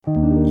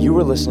You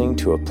are listening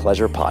to a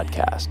Pleasure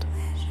podcast.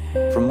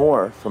 For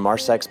more from our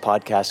Sex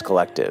Podcast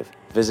Collective,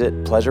 visit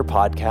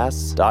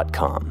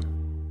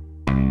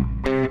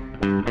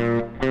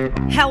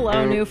pleasurepodcasts.com.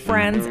 Hello, new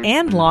friends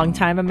and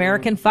longtime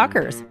American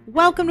fuckers.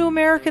 Welcome to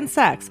American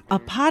Sex, a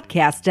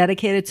podcast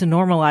dedicated to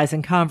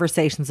normalizing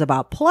conversations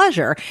about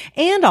pleasure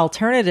and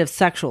alternative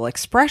sexual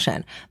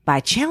expression by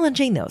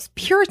challenging those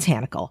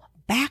puritanical,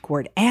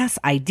 backward-ass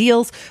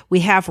ideals we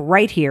have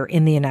right here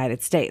in the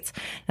United States.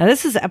 Now,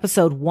 this is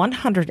episode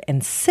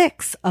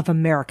 106 of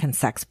American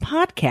Sex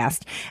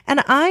Podcast,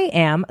 and I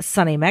am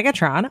Sunny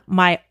Megatron.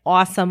 My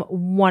awesome,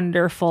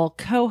 wonderful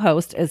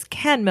co-host is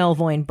Ken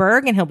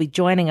Melvoin-Berg, and he'll be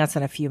joining us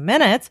in a few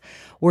minutes.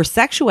 We're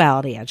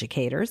sexuality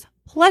educators,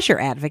 pleasure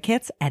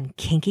advocates, and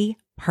kinky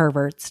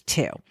perverts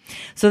too.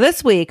 So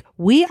this week,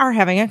 we are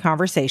having a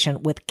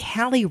conversation with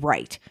Callie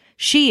Wright.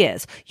 She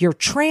is your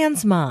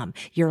trans mom,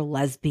 your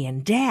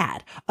lesbian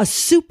dad, a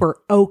super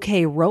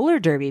okay roller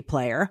derby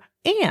player,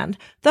 and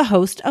the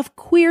host of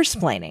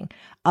Queersplaining,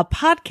 a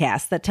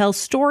podcast that tells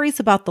stories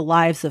about the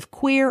lives of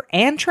queer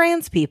and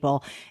trans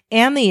people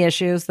and the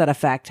issues that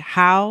affect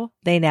how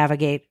they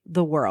navigate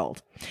the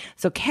world.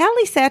 So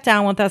Callie sat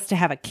down with us to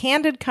have a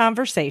candid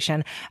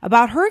conversation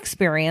about her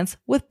experience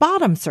with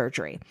bottom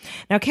surgery.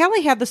 Now,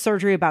 Callie had the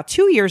surgery about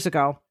 2 years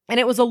ago, and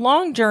it was a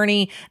long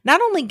journey,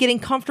 not only getting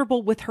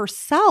comfortable with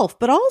herself,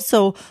 but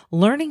also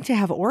learning to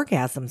have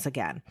orgasms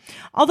again.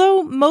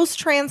 Although most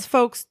trans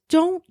folks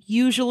don't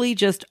usually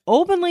just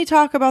openly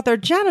talk about their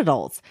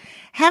genitals,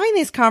 having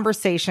these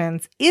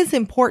conversations is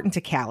important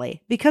to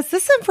Callie because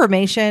this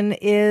information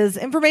is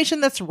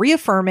information that's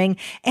reaffirming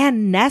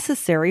and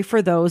necessary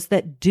for those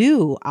that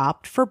do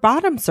opt for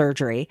bottom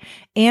surgery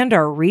and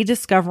are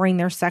rediscovering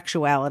their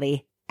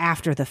sexuality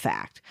after the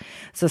fact.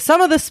 So some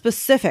of the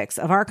specifics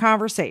of our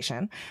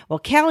conversation, well,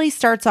 Callie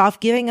starts off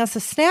giving us a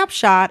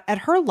snapshot at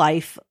her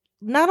life,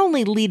 not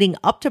only leading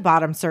up to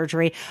bottom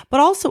surgery, but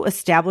also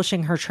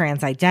establishing her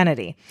trans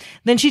identity.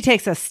 Then she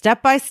takes us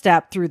step by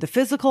step through the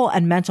physical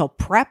and mental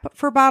prep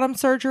for bottom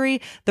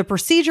surgery, the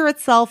procedure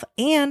itself,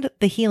 and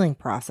the healing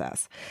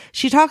process.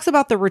 She talks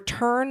about the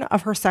return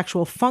of her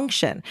sexual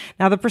function.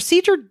 Now, the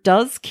procedure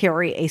does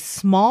carry a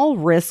small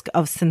risk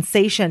of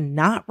sensation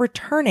not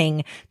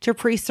returning to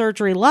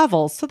pre-surgery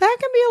levels, so that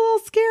can be a little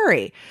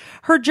scary.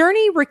 Her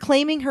journey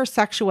reclaiming her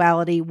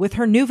sexuality with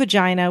her new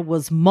vagina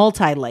was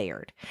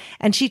multi-layered,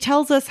 and she tells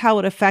us how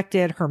it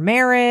affected her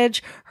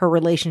marriage, her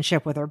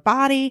relationship with her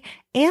body,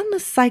 and the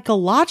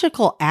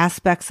psychological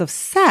aspects of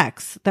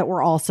sex that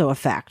were also a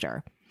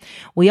factor.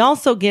 We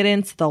also get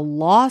into the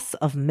loss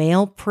of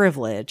male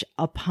privilege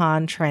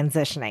upon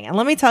transitioning. And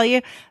let me tell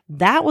you,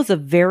 that was a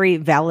very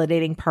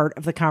validating part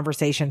of the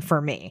conversation for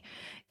me.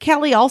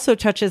 Callie also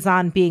touches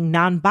on being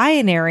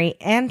non-binary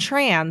and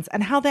trans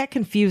and how that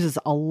confuses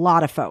a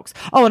lot of folks.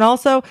 Oh, and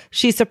also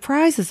she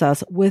surprises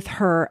us with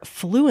her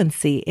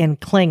fluency in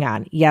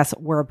Klingon. Yes,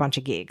 we're a bunch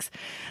of geeks.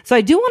 So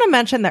I do want to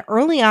mention that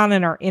early on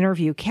in our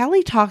interview,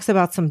 Callie talks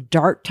about some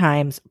dark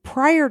times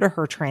prior to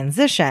her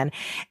transition,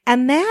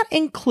 and that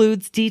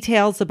includes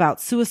details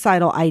about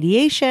suicidal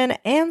ideation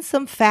and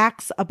some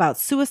facts about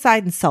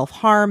suicide and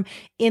self-harm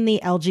in the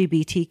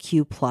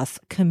LGBTQ plus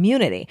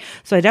community.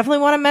 So I definitely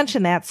want to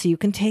mention that so you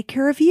can take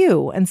care of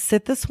you and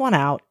sit this one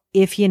out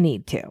if you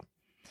need to.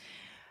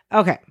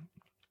 Okay.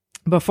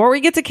 Before we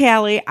get to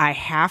Callie, I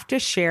have to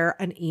share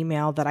an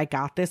email that I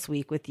got this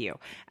week with you.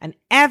 An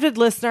avid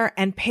listener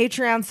and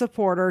Patreon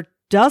supporter,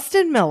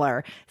 Dustin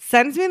Miller,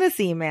 sends me this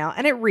email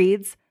and it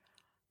reads,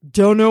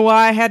 "Don't know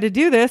why I had to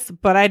do this,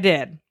 but I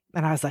did."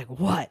 And I was like,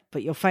 what?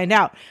 But you'll find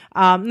out.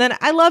 Then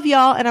I love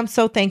y'all, and I'm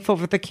so thankful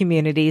for the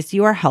communities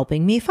you are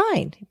helping me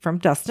find, from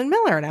Dustin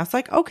Miller. And I was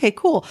like, okay,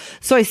 cool.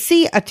 So I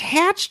see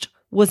attached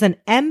was an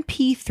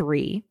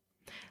MP3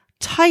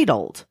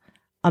 titled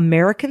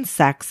American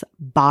Sex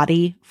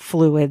Body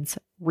Fluids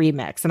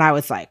Remix. And I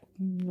was like,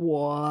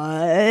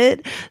 what?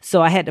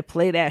 So I had to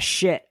play that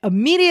shit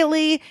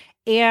immediately.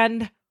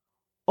 And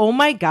oh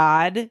my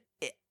God,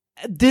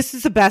 this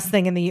is the best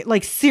thing in the,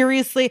 like,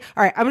 seriously.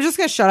 All right, I'm just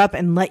going to shut up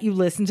and let you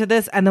listen to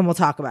this and then we'll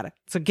talk about it.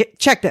 So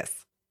check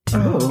this.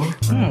 Oh.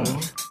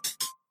 Mm.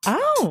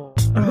 Oh.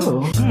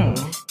 Oh. Mm.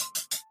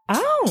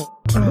 Oh.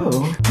 Oh.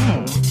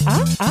 Mm.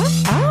 Oh. Oh.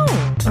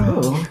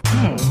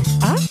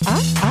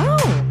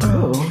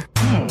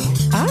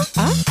 Mm. Oh.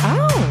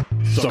 Oh.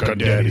 Suck on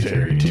daddy's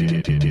hairy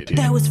titty.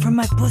 That was from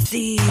my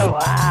pussy. Oh,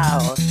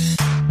 wow.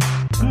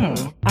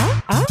 Mm. Oh.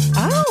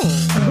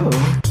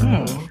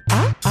 Mm.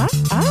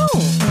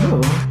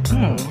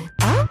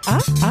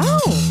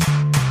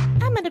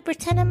 I'm gonna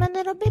pretend I'm a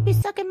little baby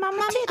sucking my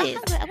mom's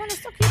titties. I wanna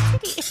suck your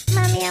titties.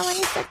 Mommy, I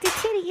wanna suck the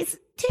titties.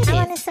 I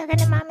wanna suck on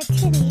the mama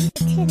titty.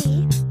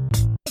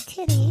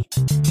 Titty.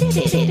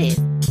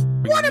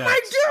 What am I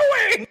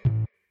doing?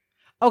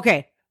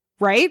 Okay,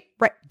 right?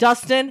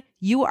 Dustin,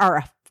 you are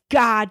a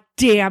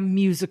goddamn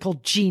musical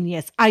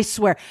genius. I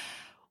swear.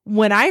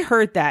 When I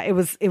heard that, it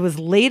was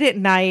late at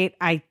night.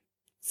 I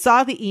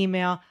saw the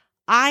email.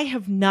 I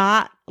have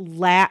not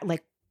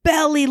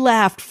belly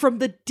laughed from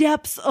the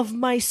depths of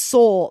my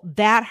soul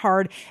that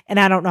hard. And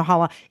I don't know how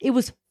long. It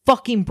was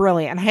fucking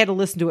brilliant. And I had to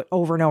listen to it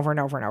over and over and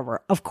over and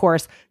over. Of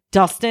course,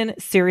 Dustin,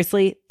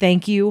 seriously,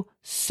 thank you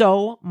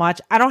so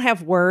much. I don't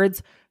have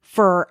words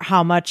for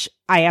how much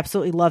I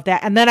absolutely love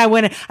that. And then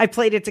I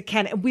played it to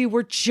Ken and we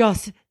were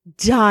just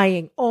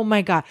dying. Oh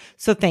my God.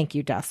 So thank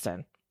you,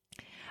 Dustin.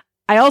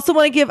 I also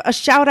want to give a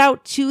shout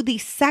out to the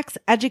Sex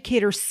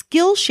Educator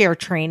Skillshare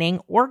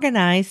training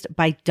organized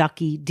by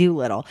Ducky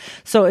Doolittle.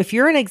 So if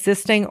you're an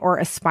existing or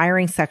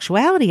aspiring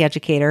sexuality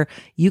educator,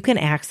 you can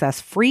access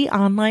free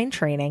online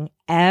training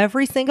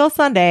every single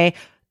Sunday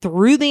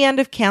through the end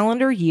of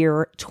calendar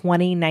year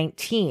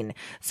 2019.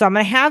 So I'm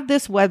going to have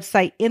this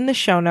website in the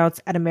show notes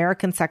at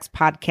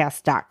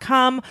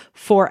americansexpodcast.com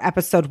for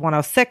episode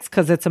 106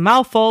 because it's a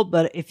mouthful.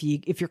 But if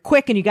you're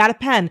quick and you got a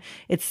pen,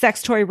 it's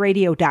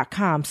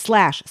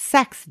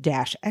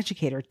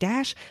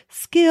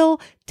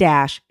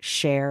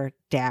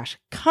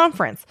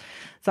sextoyradio.com/sex-educator-skill-share-conference.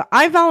 So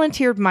I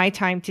volunteered my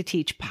time to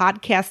teach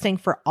podcasting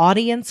for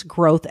audience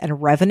growth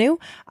and revenue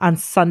on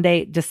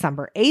Sunday,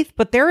 December 8th.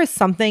 But there is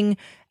something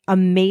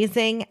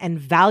amazing and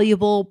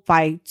valuable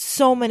by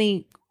so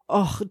many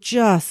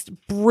just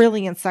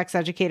brilliant sex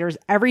educators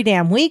every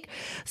damn week.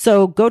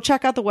 So go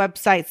check out the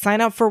website,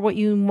 sign up for what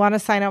you want to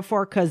sign up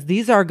for because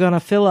these are going to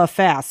fill up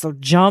fast. So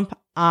jump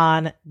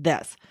on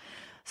this.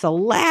 So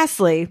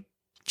lastly,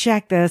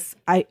 check this.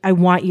 I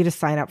want you to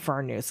sign up for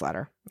our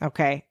newsletter.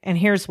 Okay. And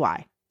here's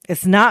why.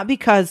 It's not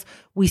because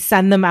we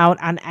send them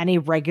out on any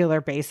regular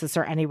basis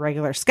or any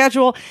regular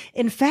schedule.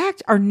 In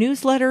fact, our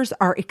newsletters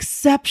are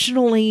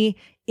exceptionally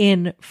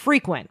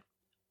infrequent,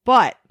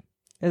 but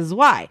this is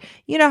why.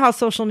 You know how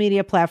social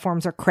media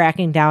platforms are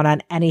cracking down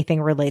on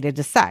anything related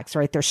to sex,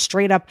 right? They're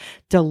straight up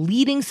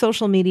deleting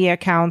social media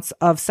accounts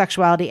of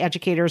sexuality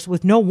educators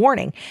with no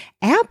warning.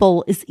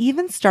 Apple is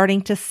even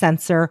starting to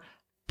censor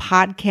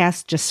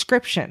podcast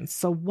descriptions.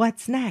 So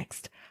what's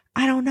next?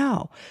 I don't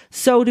know.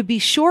 So to be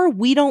sure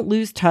we don't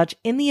lose touch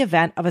in the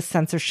event of a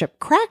censorship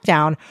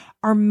crackdown,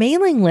 our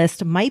mailing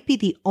list might be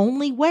the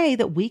only way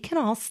that we can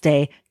all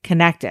stay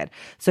connected.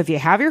 So if you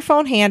have your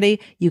phone handy,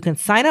 you can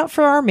sign up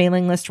for our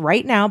mailing list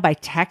right now by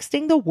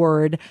texting the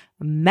word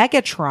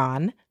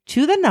Megatron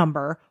to the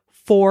number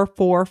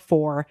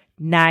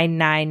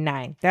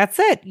 444999. That's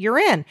it. You're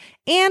in.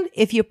 And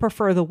if you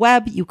prefer the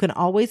web, you can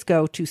always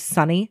go to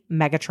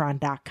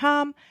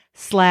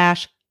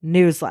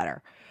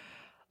sunnymegatron.com/newsletter.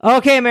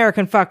 Okay,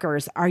 American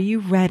fuckers, are you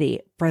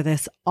ready for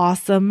this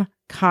awesome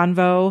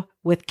convo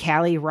with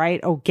Callie Wright?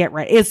 Oh, get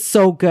ready. It's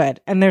so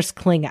good. And there's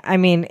Klingon. I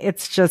mean, it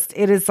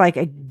is like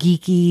a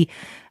geeky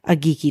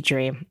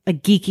dream, a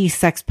geeky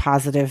sex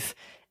positive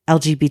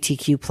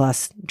LGBTQ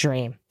plus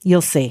dream.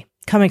 You'll see.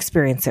 Come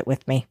experience it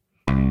with me.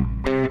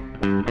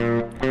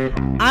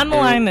 On the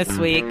line this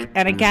week,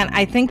 and again,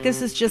 I think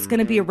this is just going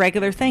to be a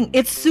regular thing.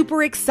 It's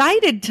super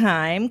excited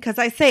time because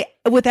I say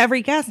with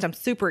every guest, I'm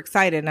super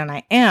excited, and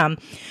I am.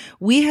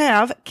 We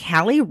have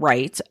Callie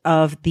Wright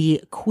of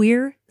the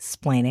Queer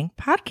Splaining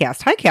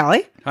podcast. Hi,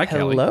 Callie. Hi,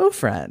 Callie. Hello,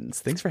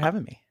 friends. Thanks for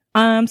having me.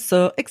 I'm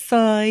so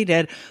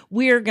excited.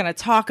 We're going to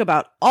talk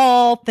about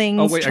all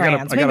things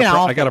trans.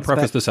 I got to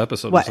preface this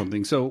episode with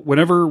something. So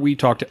whenever we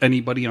talk to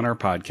anybody on our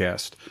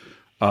podcast,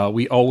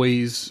 we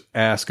always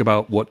ask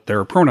about what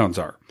their pronouns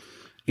are.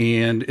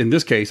 And in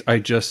this case, I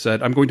just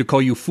said, I'm going to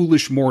call you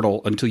foolish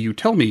mortal until you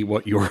tell me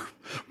what your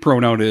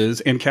pronoun is.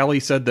 And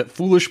Callie said that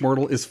foolish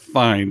mortal is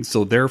fine.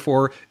 So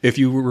therefore, if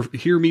you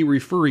hear me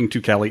referring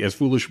to Callie as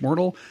foolish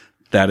mortal,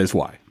 that is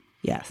why.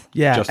 Yes.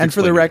 Yeah. Just and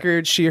for the explaining.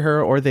 record, she,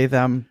 her, or they,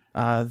 them,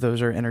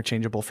 those are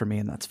interchangeable for me,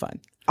 and that's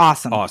fine.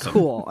 Awesome.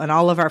 Cool. And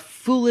all of our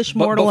foolish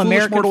mortal but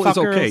American foolish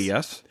mortal fuckers. is okay,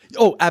 yes?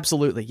 Oh,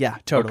 absolutely. Yeah,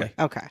 totally.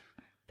 Okay.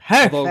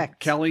 Perfect. Although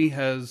Callie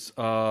has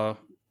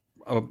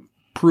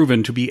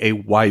proven to be a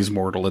wise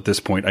mortal at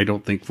this point, I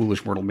don't think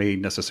foolish mortal may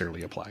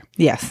necessarily apply.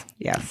 Yes.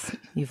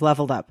 You've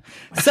leveled up.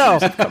 So,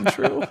 Come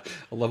true.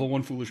 A level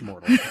 1 foolish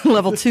mortal.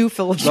 level 2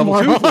 foolish Level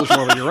mortal. 2 foolish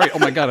mortal, you're right. Oh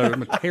my God,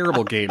 I'm a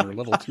terrible gamer.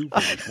 Level 2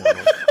 foolish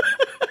mortal.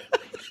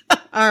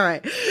 All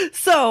right.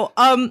 So,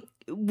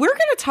 we're going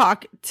to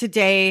talk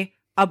today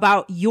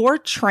about your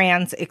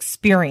trans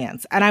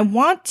experience. And I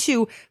want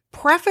to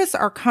preface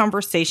our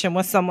conversation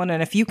with someone,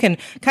 and if you can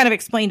kind of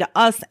explain to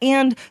us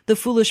and the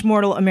foolish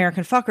mortal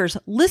American fuckers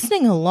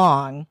listening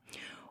along,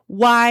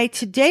 why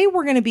today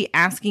we're going to be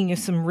asking you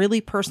some really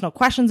personal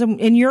questions,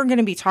 and you're going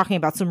to be talking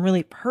about some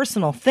really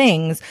personal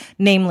things,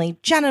 namely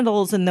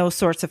genitals and those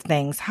sorts of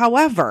things.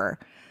 However,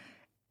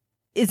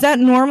 is that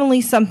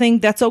normally something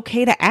that's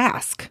okay to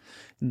ask?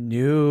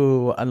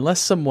 No,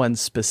 unless someone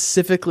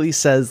specifically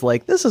says,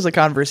 like, this is a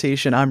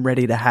conversation I'm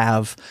ready to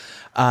have,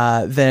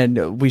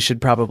 then we should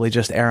probably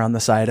just err on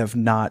the side of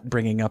not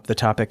bringing up the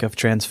topic of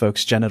trans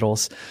folks'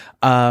 genitals.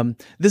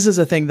 This is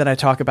a thing that I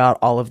talk about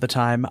all of the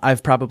time.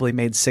 I've probably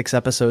made 6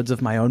 episodes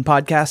of my own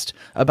podcast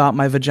about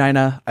my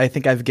vagina. I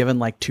think I've given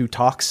like 2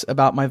 talks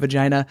about my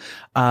vagina.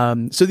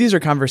 So these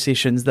are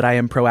conversations that I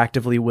am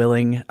proactively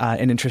willing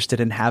and interested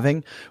in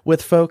having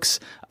with folks.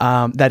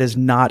 That is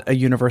not a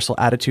universal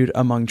attitude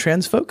among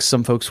trans folks.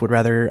 Some folks would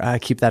rather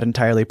keep that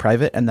entirely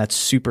private, and that's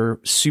super,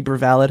 super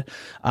valid.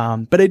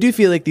 But I do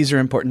feel like these are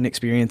important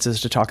experiences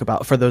to talk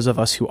about for those of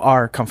us who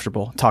are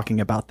comfortable talking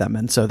about them.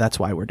 And so that's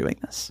why we're doing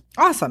this.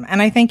 Awesome.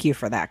 And I thank you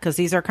for that, because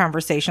these are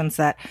conversations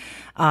that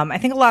I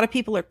think a lot of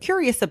people are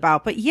curious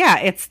about. But yeah,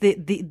 it's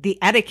the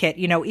etiquette,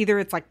 either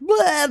it's like,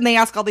 blah, and they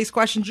ask all these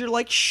questions. You're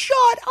like,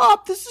 shut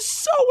up. This is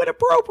so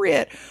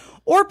inappropriate.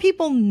 Or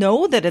people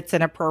know that it's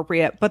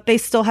inappropriate, but they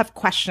still have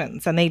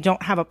questions and they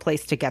don't have a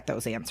place to get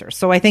those answers.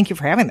 So I thank you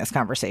for having this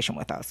conversation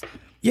with us.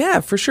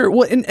 Yeah, for sure.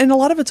 Well, and a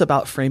lot of it's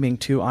about framing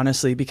too,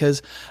 honestly,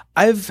 because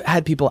I've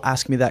had people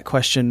ask me that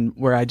question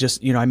where I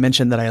just, I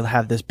mentioned that I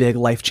have this big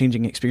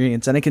life-changing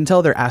experience, and I can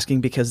tell they're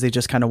asking because they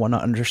just kind of want to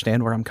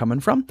understand where I'm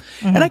coming from.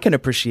 Mm-hmm. And I can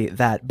appreciate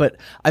that. But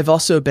I've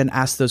also been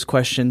asked those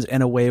questions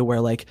in a way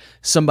where like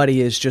somebody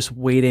is just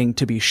waiting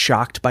to be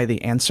shocked by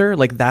the answer.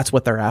 Like that's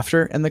what they're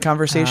after in the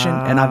conversation.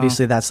 And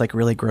obviously that's like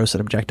really gross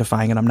and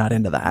objectifying, and I'm not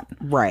into that.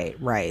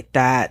 Right.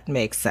 That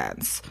makes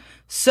sense.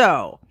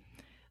 So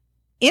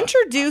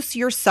introduce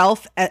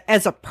yourself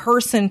as a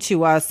person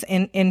to us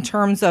in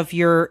terms of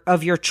your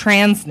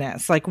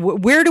transness. Like,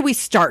 where do we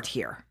start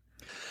here?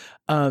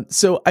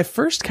 So I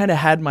first kind of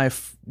had my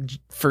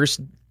first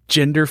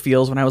gender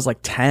feels when I was like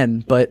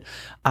 10, but,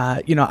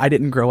 I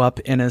didn't grow up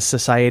in a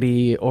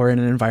society or in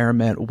an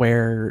environment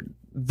where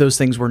those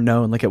things were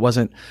known. Like it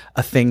wasn't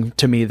a thing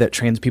to me that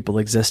trans people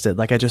existed.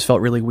 Like I just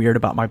felt really weird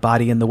about my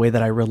body and the way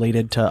that I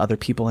related to other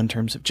people in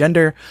terms of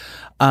gender.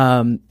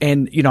 And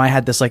I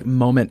had this like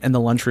moment in the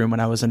lunchroom when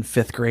I was in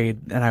 5th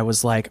grade, and I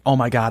was like, oh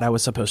my God, I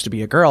was supposed to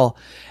be a girl.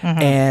 Mm-hmm.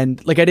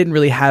 And like, I didn't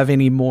really have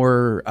any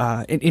more,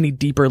 any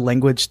deeper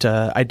language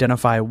to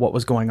identify what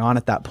was going on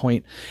at that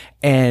point.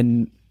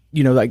 And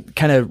I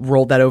kind of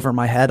rolled that over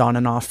my head on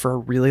and off for a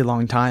really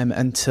long time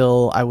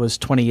until I was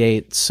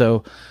 28.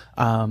 So,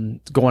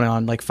 going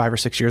on like 5 or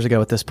 6 years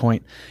ago at this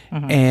point.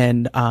 Mm-hmm.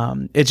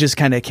 And, it just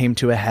kind of came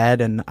to a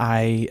head, and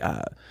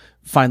I,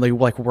 finally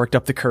like worked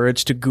up the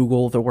courage to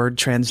Google the word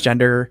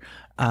transgender,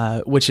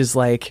 which is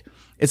like,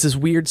 it's this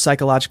weird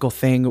psychological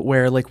thing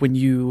where like when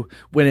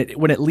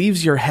it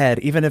leaves your head,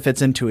 even if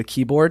it's into a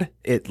keyboard,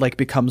 it like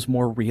becomes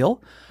more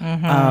real.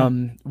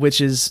 Mm-hmm.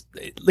 Which is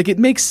like, it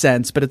makes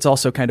sense, but it's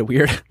also kind of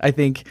weird, I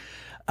think.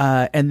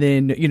 And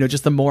then,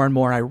 just the more and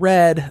more I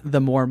read,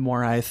 the more and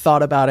more I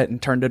thought about it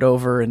and turned it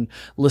over and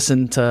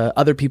listened to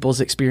other people's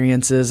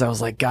experiences. I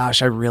was like,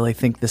 gosh, I really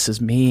think this is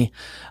me.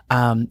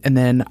 And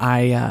then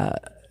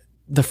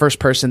the first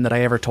person that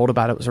I ever told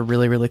about it was a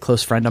really, really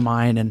close friend of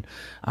mine.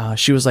 And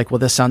she was like, well,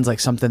 this sounds like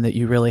something that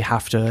you really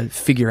have to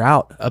figure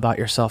out about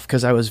yourself.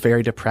 Cause I was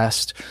very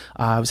depressed.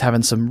 I was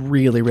having some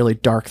really, really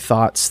dark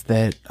thoughts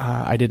that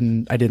I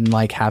didn't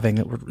like having.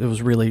 It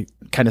was really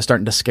kind of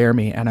starting to scare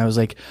me. And I was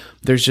like,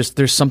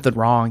 there's something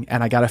wrong,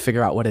 and I got to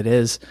figure out what it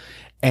is.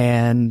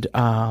 And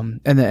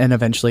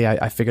eventually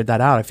I figured that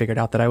out. I figured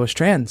out that I was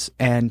trans,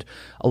 and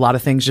a lot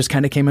of things just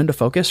kind of came into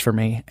focus for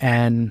me.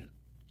 And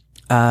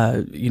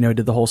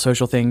did the whole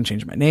social thing,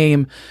 changed my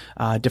name,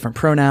 different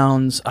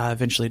pronouns,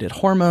 eventually did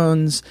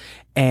hormones,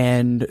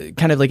 and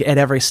kind of like at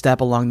every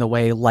step along the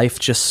way, life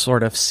just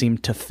sort of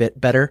seemed to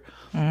fit better.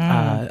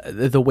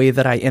 The way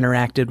that I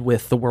interacted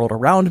with the world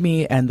around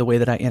me and the way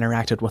that I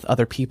interacted with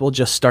other people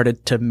just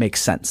started to make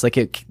sense. Like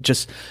it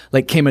just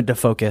like came into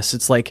focus.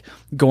 It's like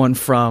going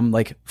from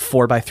like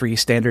 4:3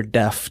 standard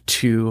def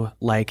to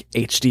like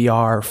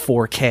HDR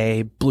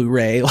 4K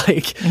Blu-ray.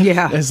 Like,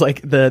 yeah, it's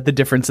like the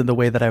difference in the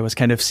way that I was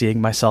kind of seeing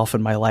myself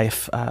and my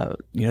life,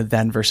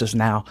 then versus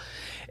now.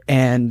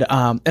 And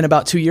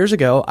about 2 years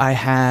ago, I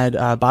had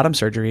bottom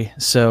surgery.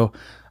 So,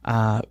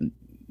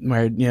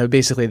 where,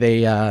 basically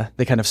they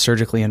kind of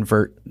surgically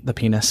invert the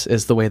penis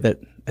is the way that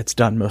it's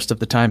done most of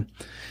the time.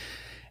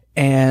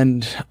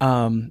 And,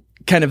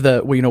 kind of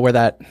where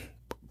that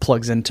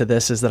plugs into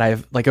this is that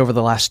I've like over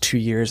the last 2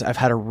 years, I've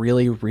had a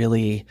really,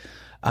 really,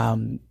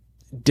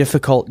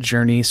 difficult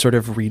journey sort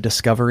of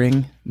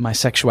rediscovering my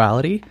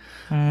sexuality.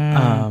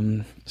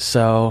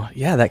 So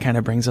yeah, that kind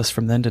of brings us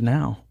from then to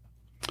now.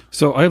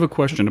 So I have a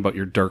question about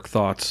your dark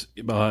thoughts.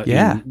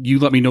 Yeah. You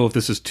let me know if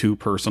this is too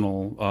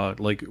personal.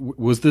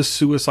 Was this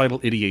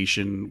suicidal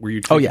ideation? Were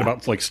you talking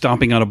about like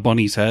stomping on a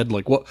bunny's head?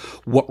 Like what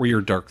were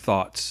your dark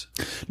thoughts?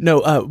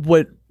 No,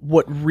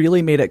 what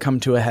really made it come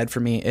to a head for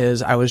me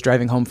is I was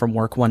driving home from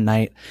work one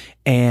night,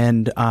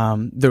 and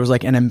there was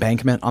like an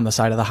embankment on the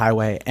side of the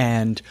highway,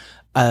 and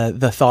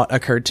the thought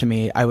occurred to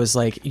me. I was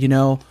like,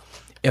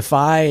 if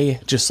I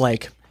just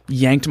like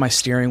yanked my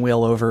steering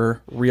wheel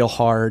over real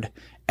hard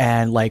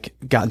and like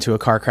got into a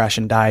car crash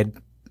and died,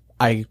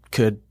 I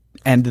could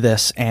end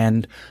this,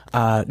 and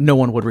no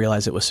one would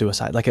realize it was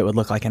suicide. Like it would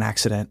look like an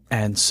accident,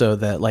 and so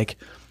that like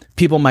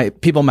people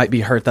might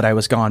be hurt that I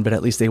was gone, but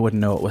at least they wouldn't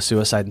know it was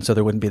suicide, and so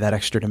there wouldn't be that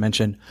extra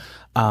dimension.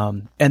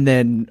 And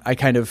then I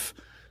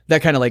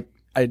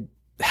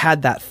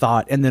had that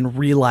thought, and then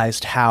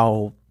realized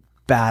how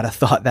bad a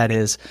thought that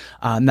is.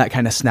 And that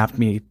kind of snapped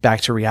me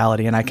back to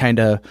reality. And I kind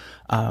of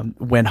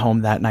went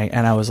home that night,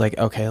 and I was like,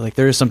 okay, like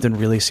there is something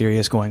really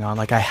serious going on.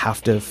 Like I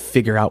have to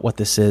figure out what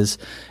this is,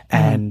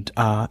 and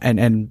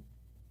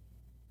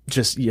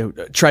just,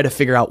 try to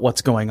figure out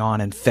what's going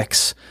on and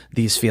fix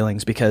these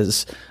feelings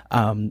because,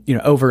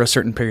 over a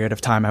certain period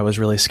of time, I was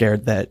really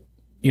scared that,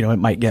 it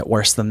might get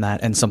worse than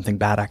that and something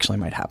bad actually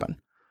might happen.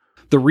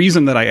 The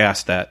reason that I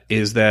asked that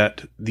is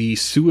that the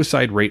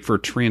suicide rate for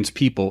trans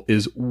people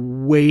is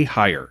way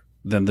higher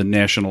than the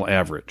national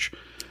average.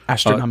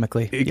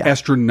 Astronomically,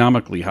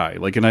 astronomically high.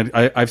 Like, and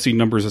I've seen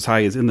numbers as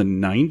high as in the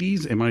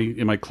 90s.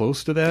 Am I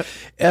close to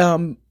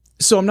that?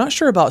 So I'm not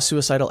sure about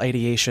suicidal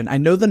ideation. I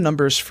know the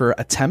numbers for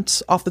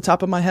attempts off the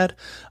top of my head.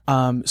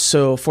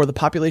 So for the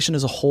population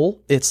as a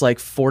whole, it's like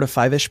 4 to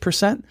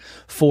 5-ish%.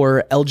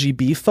 For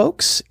LGB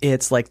folks,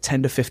 it's like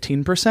 10 to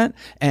 15%.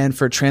 And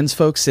for trans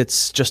folks,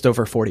 it's just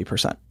over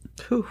 40%.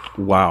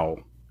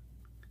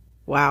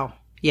 Wow.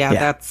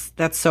 Yeah,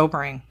 that's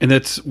sobering. And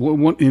that's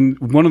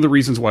one of the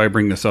reasons why I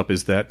bring this up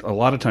is that a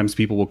lot of times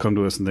people will come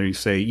to us and they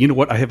say, you know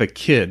what, I have a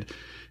kid.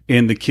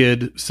 And the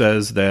kid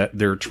says that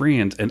they're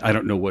trans and I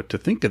don't know what to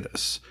think of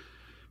this.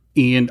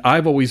 And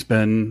I've always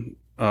been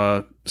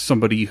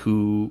somebody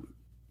who,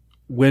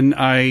 when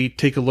I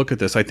take a look at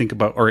this, I think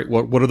about, all right,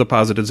 what are the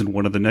positives and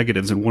what are the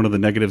negatives? And one of the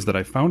negatives that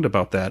I found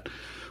about that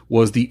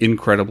was the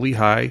incredibly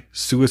high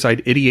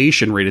suicide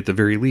ideation rate at the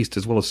very least,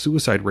 as well as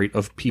suicide rate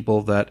of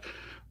people that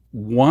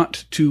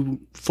want to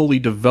fully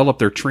develop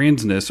their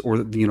transness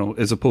or,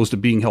 as opposed to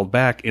being held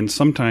back. And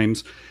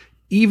sometimes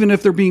even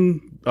if they're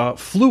being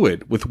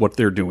fluid with what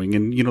they're doing.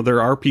 And,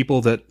 there are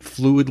people that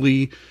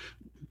fluidly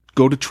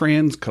go to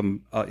trans,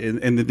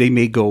 and they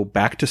may go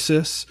back to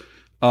cis.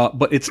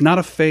 But it's not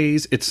a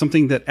phase. It's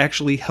something that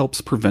actually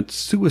helps prevent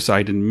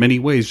suicide in many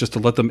ways, just to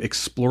let them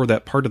explore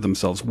that part of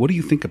themselves. What do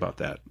you think about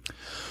that?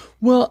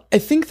 Well, I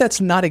think that's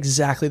not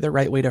exactly the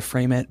right way to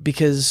frame it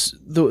because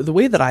the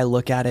way that I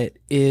look at it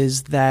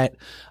is that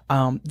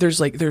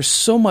there's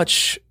so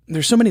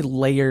many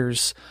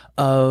layers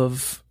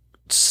of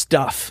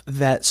stuff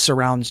that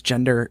surrounds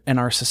gender in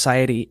our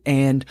society,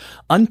 and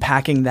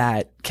unpacking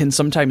that can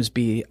sometimes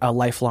be a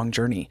lifelong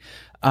journey.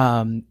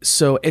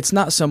 So it's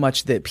not so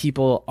much that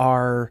people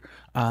are,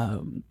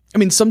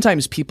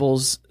 sometimes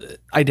people's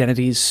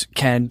identities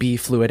can be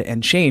fluid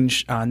and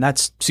change, and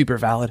that's super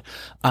valid.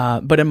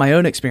 But in my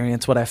own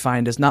experience, what I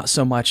find is not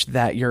so much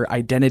that your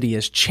identity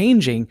is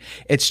changing.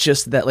 It's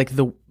just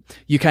that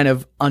you kind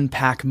of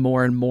unpack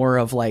more and more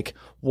of like,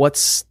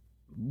 what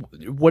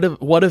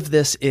if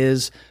this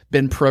is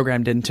been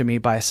programmed into me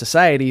by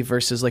society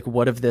versus like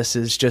what if this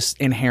is just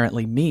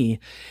inherently me.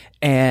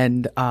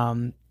 And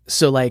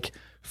so like,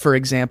 for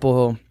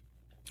example,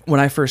 when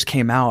I first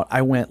came out,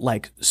 I went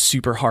like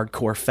super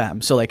hardcore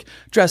femme. So like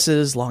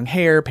dresses, long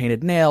hair,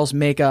 painted nails,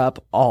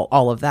 makeup,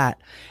 all of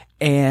that.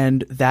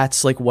 And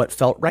that's like what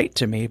felt right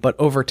to me. But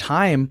over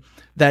time,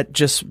 that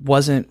just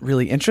wasn't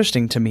really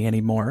interesting to me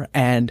anymore.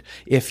 And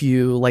if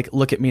you like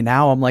look at me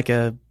now, I'm like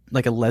a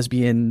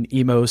lesbian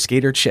emo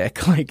skater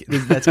chick. Like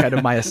that's kind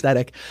of my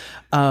aesthetic.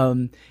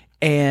 So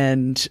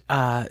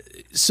it's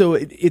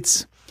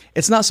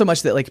not so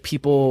much that like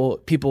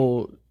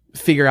people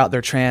figure out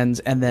they're trans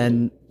and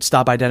then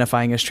stop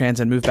identifying as trans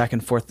and move back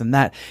and forth than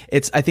that.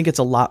 I think it's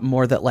a lot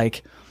more that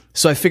like,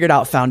 so I figured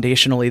out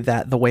foundationally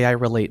that the way I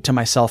relate to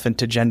myself and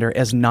to gender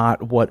is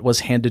not what was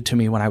handed to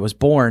me when I was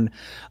born.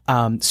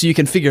 So you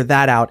can figure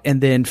that out, and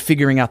then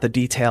figuring out the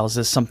details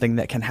is something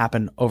that can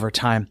happen over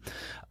time.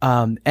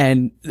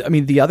 And I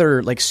mean, the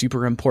other like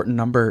super important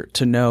number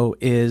to know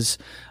is,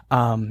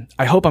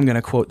 I hope I'm going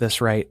to quote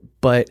this right,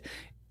 but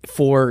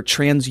for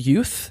trans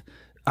youth,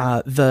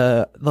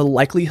 the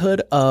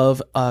likelihood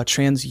of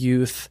trans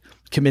youth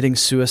committing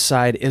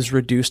suicide is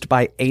reduced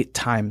by 8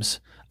 times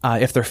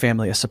if their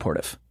family is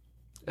supportive.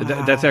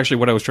 Wow. That's actually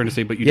what I was trying to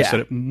say, but you just said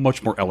it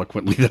much more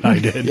eloquently than I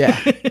did. Yeah.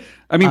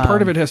 I mean,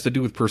 part of it has to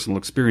do with personal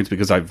experience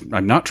because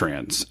I'm not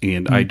trans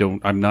and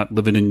I'm not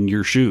living in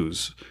your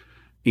shoes.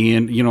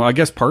 And, I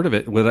guess part of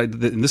it,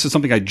 and this is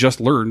something I just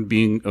learned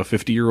being a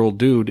 50-year-old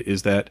dude,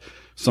 is that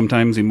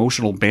sometimes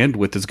emotional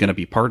bandwidth is going to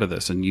be part of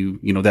this. And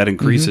that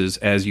increases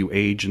as you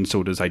age, and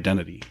so does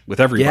identity with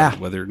everybody,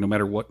 no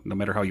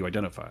matter how you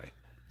identify.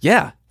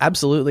 Yeah,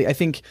 absolutely. I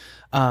think,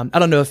 I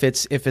don't know if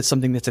it's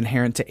something that's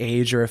inherent to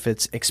age or if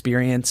it's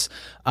experience.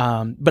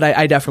 But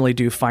I definitely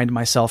do find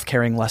myself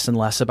caring less and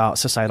less about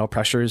societal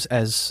pressures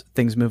as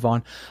things move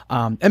on.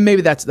 And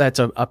maybe that's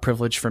a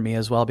privilege for me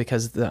as well,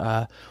 because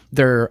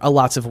there are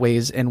lots of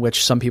ways in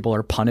which some people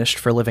are punished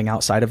for living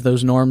outside of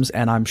those norms.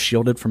 And I'm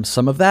shielded from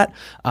some of that,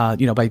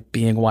 by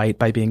being white,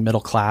 by being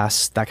middle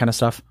class, that kind of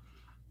stuff.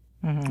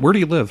 Mm-hmm. Where do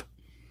you live?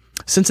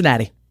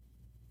 Cincinnati.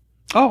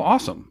 Oh,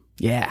 awesome.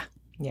 Yeah.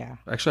 Yeah.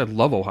 Actually, I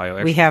love Ohio.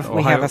 Actually,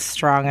 we have a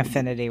strong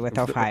affinity with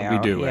Ohio. We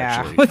do,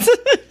 actually.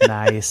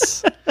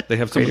 Nice. They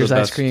have some Grater's of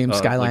the best ice cream,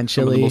 Skyline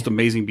some of chili. the most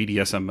amazing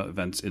BDSM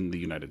events in the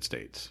United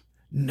States.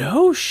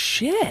 No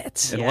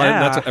shit. And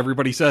that's what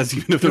everybody says,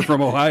 even if they're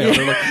from Ohio.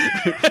 They're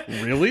like,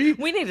 really?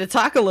 We need to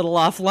talk a little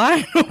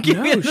offline.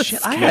 No shit.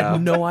 I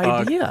had no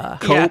idea.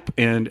 Cope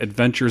and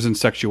Adventures in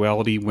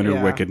Sexuality,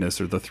 Winter Wickedness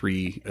are the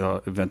 3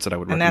 events that I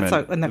would recommend. And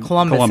that's in the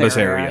Columbus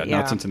area. Yeah.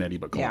 Not Cincinnati,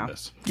 but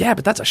Columbus. Yeah,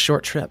 but that's a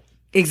short trip.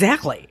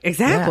 Exactly.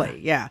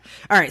 Yeah.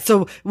 All right.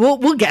 So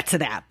we'll get to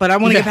that, but I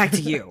want to get back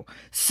to you.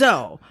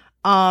 So,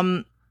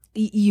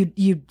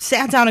 you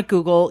sat down at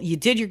Google, you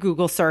did your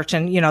Google search,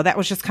 and that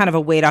was just kind of a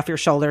weight off your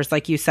shoulders.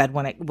 Like you said,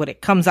 when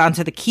it comes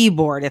onto the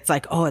keyboard, it's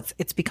like, oh,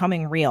 it's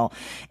becoming real.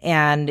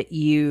 And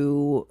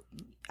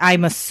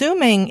I'm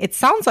assuming it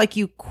sounds like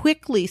you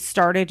quickly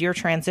started your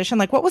transition.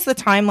 Like, what was the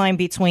timeline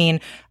between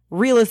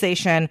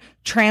realization,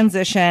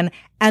 transition,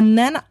 and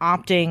then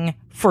opting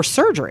for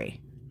surgery?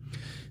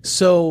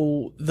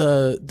 So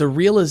the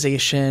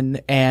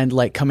realization and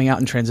like coming out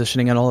and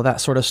transitioning and all of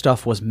that sort of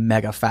stuff was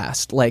mega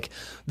fast. Like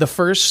the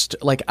first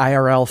like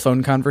IRL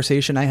phone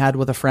conversation I had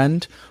with a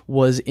friend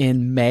was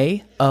in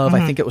May of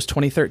I think it was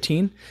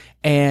 2013,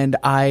 and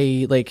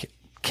I like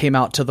came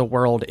out to the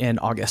world in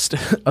August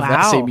of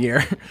that same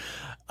year.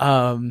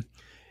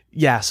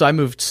 Yeah, so I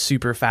moved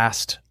super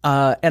fast.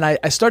 And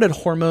I started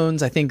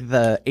hormones, I think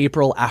the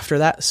April after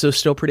that, so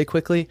still pretty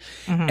quickly.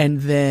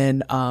 And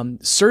then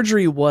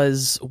surgery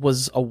was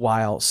a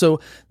while. So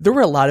there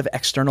were a lot of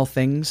external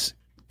things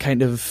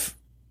kind of,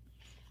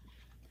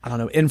 I don't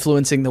know,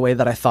 influencing the way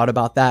that I thought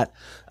about that,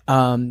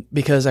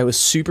 because I was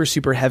super,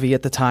 super heavy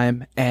at the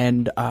time,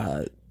 and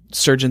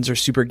surgeons are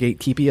super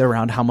gatekeepy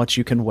around how much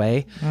you can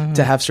weigh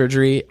to have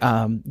surgery.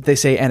 They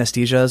say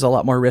anesthesia is a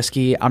lot more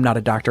risky. I'm not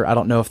a doctor. I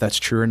don't know if that's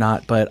true or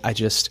not, but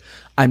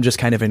I'm just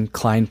kind of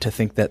inclined to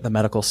think that the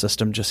medical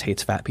system just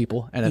hates fat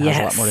people, and it has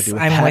a lot more to do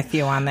with that. I'm with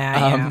you on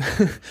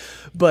that.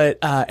 But,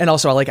 and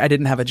also like I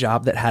didn't have a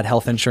job that had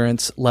health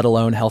insurance, let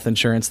alone health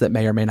insurance that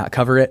may or may not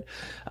cover it.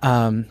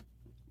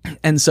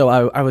 And so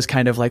I was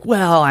kind of like,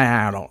 well,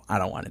 I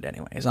don't want it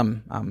anyways.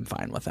 I'm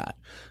fine with that.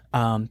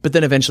 But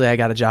then eventually I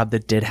got a job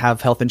that did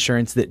have health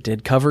insurance that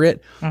did cover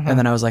it. And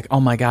then I was like, oh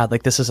my God,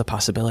 like this is a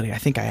possibility. I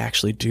think I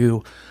actually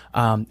do.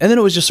 And then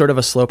it was just sort of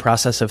a slow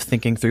process of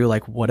thinking through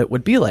like what it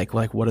would be like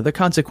what are the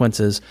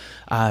consequences,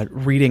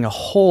 reading a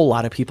whole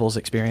lot of people's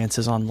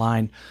experiences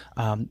online,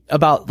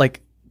 about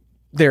like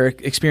their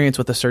experience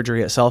with the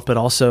surgery itself, but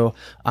also,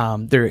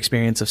 their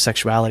experience of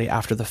sexuality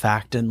after the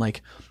fact, and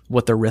like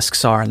what the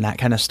risks are and that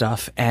kind of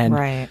stuff.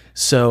 And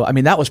so, I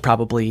mean, that was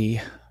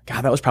probably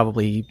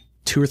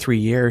 2 or 3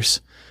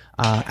 years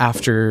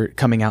after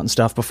coming out and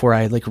stuff before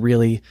I like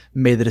really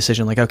made the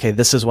decision, like, okay,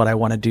 this is what I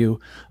want to do.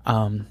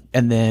 And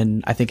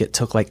then I think it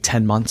took like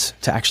 10 months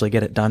to actually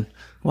get it done.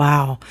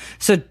 Wow.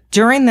 So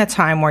during the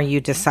time where you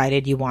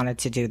decided you wanted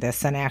to do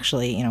this and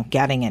actually,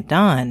 getting it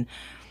done,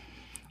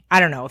 I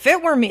don't know, if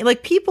it were me,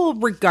 like people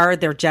regard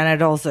their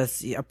genitals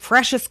as a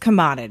precious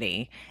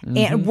commodity.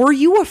 And were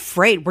you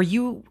afraid? Were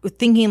you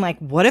thinking like,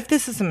 what if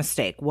this is a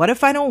mistake? What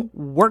if I don't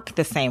work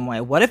the same way?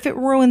 What if it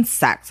ruins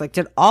sex? Like,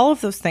 did all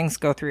of those things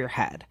go through your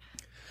head?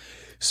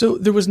 So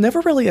there was never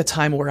really a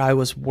time where I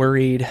was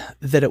worried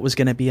that it was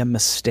going to be a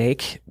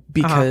mistake,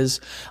 because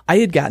I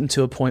had gotten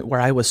to a point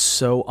where I was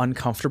so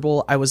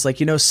uncomfortable. I was like,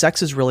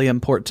 sex is really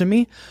important to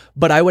me,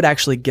 but I would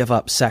actually give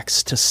up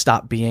sex to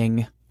stop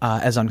being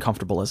as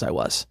uncomfortable as I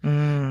was.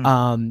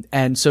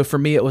 And so for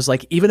me, it was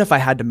like, even if I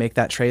had to make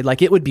that trade,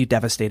 like it would be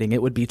devastating,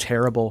 it would be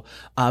terrible,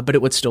 but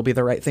it would still be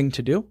the right thing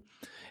to do.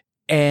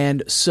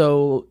 And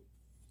so,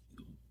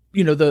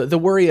 the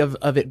worry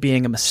of it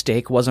being a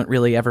mistake wasn't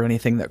really ever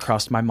anything that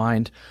crossed my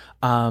mind.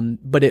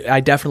 But I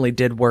definitely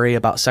did worry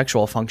about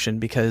sexual function,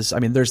 because I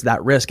mean, there's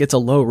that risk. It's a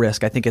low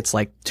risk. I think it's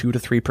like 2 to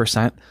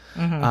 3%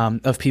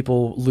 of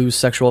people lose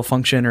sexual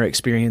function or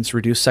experience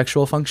reduced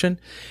sexual function.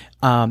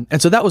 And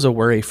so that was a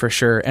worry for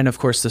sure. And of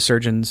course the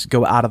surgeons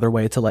go out of their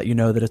way to let you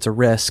know that it's a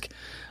risk.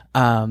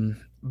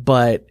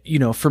 But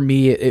for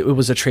me, it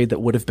was a trade that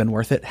would have been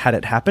worth it had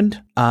it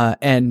happened.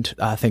 And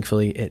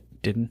thankfully it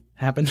didn't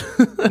happen.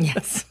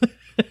 Yes.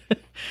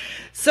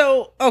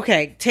 So,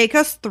 okay, take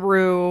us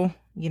through,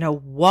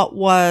 what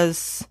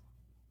was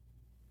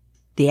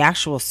the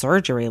actual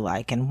surgery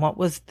like, and what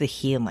was the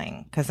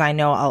healing? Because I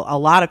know a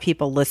lot of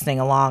people listening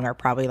along are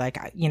probably like,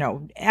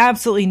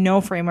 absolutely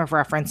no frame of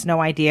reference, no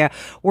idea.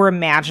 We're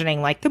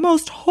imagining like the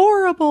most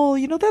horrible,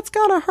 that's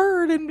gotta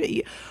hurt.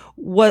 And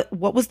what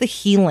was the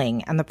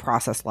healing and the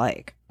process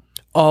like?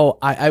 Oh,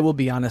 I will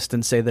be honest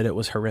and say that it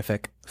was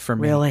horrific for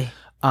me. Really?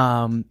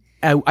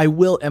 I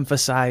will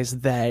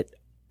emphasize that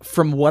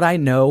from what I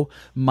know,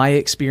 my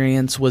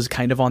experience was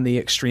kind of on the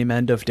extreme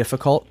end of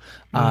difficult.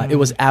 It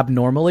was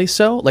abnormally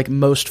so. Like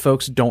most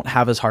folks don't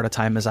have as hard a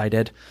time as I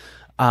did.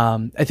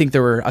 I think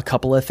there were a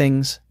couple of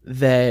things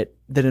that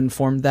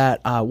informed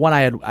that. One,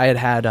 I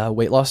had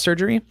weight loss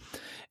surgery,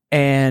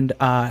 and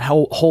a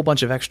whole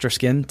bunch of extra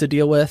skin to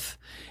deal with.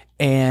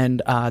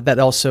 And that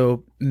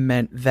also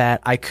meant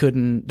that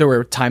there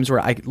were times where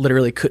I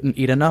literally couldn't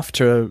eat enough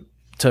to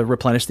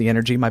replenish the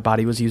energy my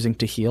body was using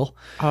to heal.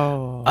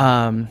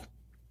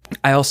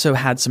 I also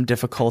had some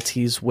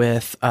difficulties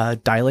with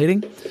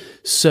dilating.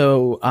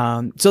 So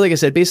like I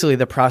said, basically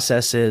the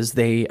process is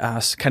they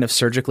kind of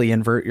surgically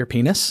invert your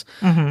penis,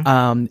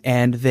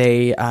 and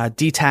they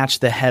detach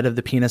the head of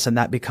the penis, and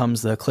that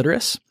becomes the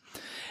clitoris.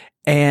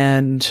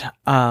 And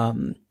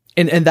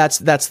that's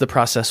the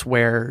process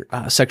where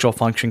sexual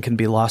function can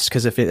be lost,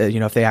 because if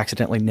they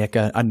accidentally nick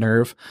a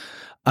nerve.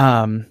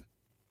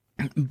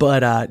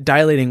 But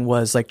dilating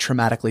was like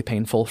traumatically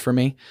painful for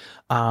me,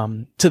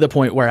 to the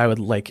point where I would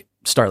like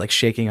start like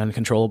shaking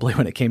uncontrollably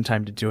when it came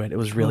time to do it. It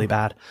was really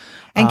bad.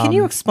 And can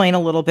you explain a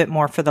little bit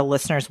more for the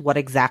listeners what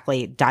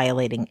exactly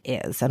dilating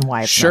is and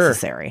why it's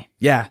necessary?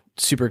 Yeah,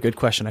 super good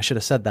question. I should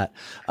have said that.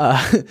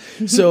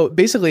 So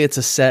basically, it's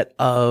a set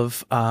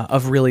of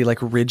really like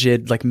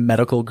rigid, like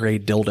medical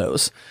grade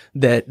dildos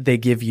that they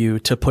give you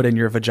to put in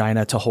your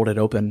vagina to hold it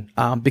open,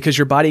 because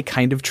your body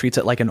kind of treats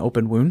it like an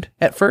open wound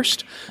at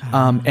first,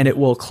 and it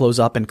will close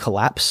up and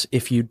collapse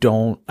if you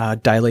don't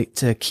dilate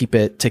to keep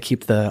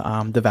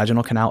the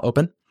vaginal canal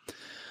open.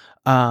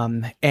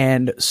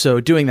 And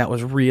so doing that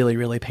was really,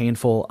 really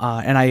painful.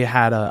 And I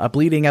had a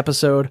bleeding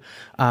episode,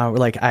 where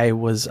like I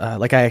was,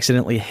 like I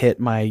accidentally hit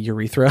my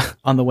urethra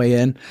on the way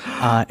in,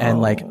 and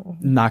like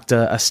knocked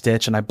a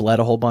stitch and I bled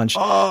a whole bunch.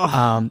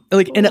 And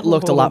it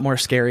looked a lot more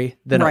scary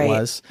than it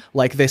was.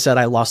 Like they said,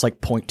 I lost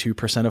like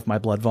 0.2% of my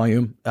blood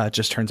volume.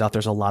 Just turns out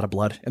there's a lot of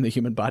blood in the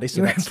human body.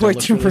 So that still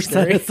looks really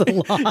scary. Is a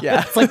lot.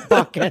 Yeah. It's like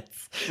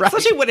buckets. Right.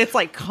 Especially when it's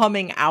like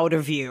coming out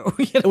of you.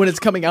 You know? When it's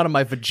coming out of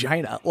my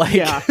vagina. Like,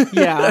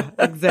 yeah,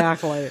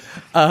 exactly.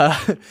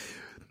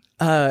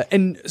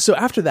 And so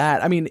after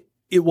that, I mean,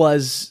 it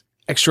was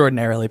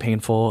extraordinarily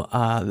painful.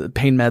 The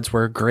pain meds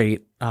were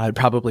great. I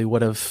probably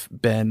would have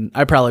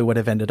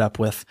ended up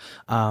with,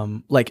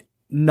 I'm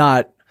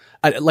not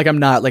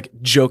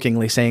like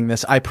jokingly saying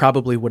this. I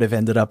probably would have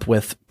ended up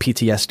with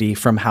PTSD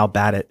from how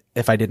bad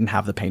if I didn't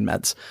have the pain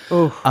meds.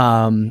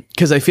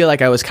 'Cause I feel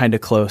like I was kind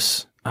of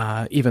close,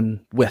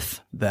 even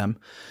with them.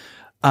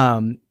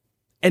 And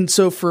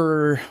so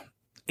for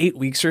 8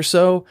 weeks or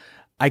so,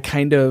 I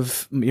kind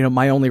of,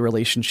 my only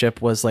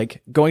relationship was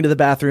like going to the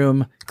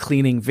bathroom,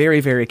 cleaning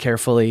very, very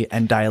carefully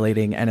and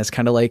dilating. And it's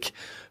kind of like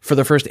for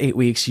the first 8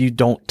 weeks, you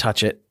don't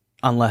touch it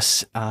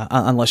unless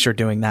you're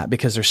doing that,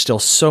 because there's still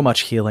so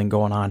much healing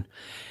going on.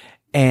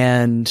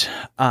 And,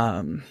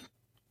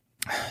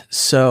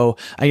 so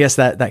I guess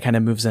that kind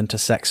of moves into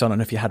sex. So I don't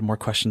know if you had more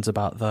questions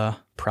about the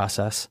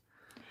process.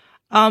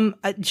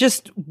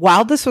 Just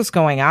while this was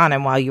going on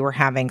and while you were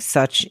having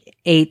such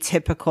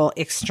atypical,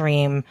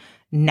 extreme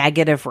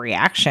negative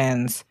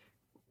reactions,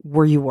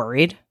 were you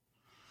worried?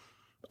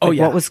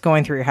 Yeah. What was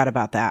going through your head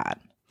about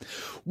that?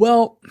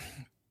 Well,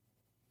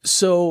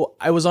 so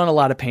I was on a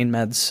lot of pain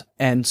meds,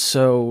 and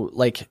so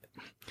like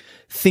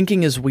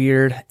thinking is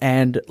weird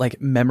and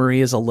like memory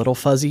is a little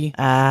fuzzy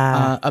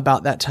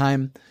about that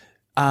time.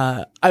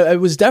 I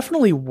was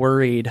definitely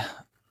worried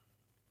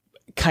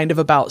kind of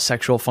about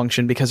sexual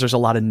function because there's a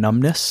lot of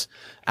numbness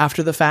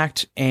after the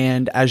fact.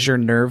 And as your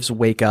nerves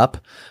wake up,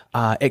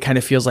 it kind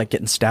of feels like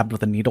getting stabbed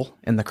with a needle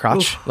in the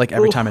crotch, like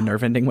every time a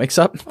nerve ending wakes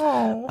up,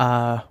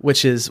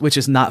 which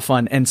is not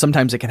fun. And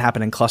sometimes it can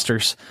happen in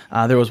clusters.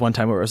 There was one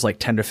time where it was like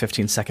 10 to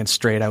 15 seconds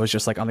straight. I was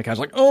just like on the couch,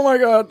 like, oh my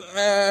God.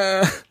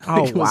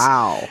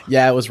 Wow.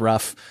 Yeah, it was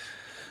rough.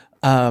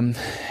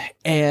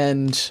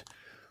 And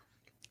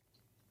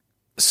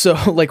so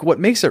like what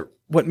made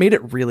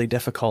it really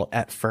difficult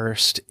at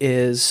first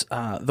is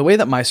the way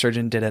that my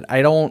surgeon did it.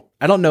 I don't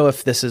know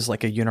if this is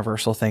like a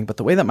universal thing, but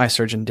the way that my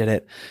surgeon did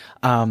it,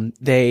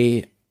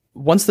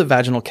 once the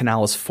vaginal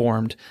canal is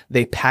formed,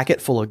 they pack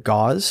it full of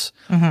gauze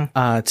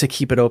to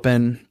keep it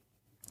open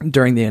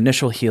during the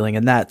initial healing,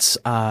 and that's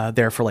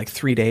there for like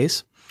 3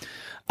 days.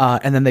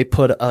 And then they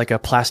put like a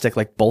plastic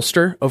like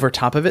bolster over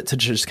top of it to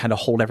just kind of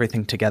hold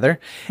everything together,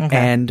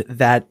 and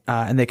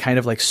they kind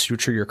of like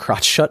suture your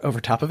crotch shut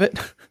over top of it.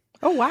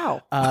 Oh,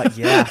 wow.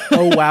 Yeah.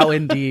 Oh, wow,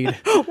 indeed.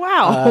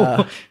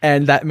 Wow.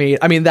 And that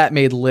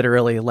made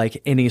literally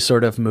like any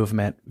sort of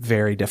movement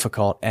very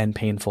difficult and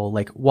painful,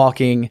 like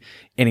walking,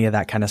 any of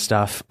that kind of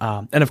stuff.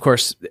 And of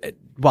course,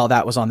 while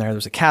that was on there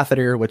was a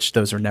catheter, which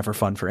those are never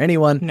fun for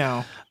anyone.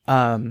 No.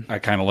 I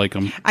kind of like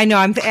them. I know.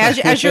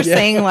 As you're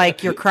saying,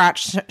 like your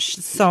crotch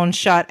sewn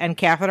shut and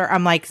catheter,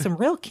 I'm like, some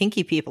real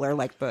kinky people are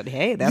like, but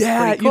hey, that's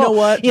pretty cool. You know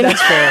what?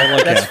 That's fair.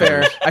 Like that's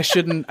fair. I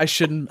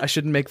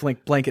shouldn't make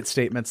like blanket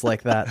statements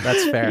like that.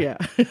 That's fair. Yeah.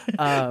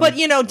 But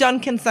done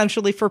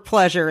consensually for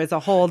pleasure is a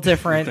whole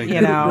different,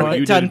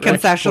 done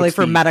consensually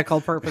for medical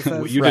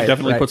purposes. You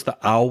definitely puts the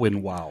ow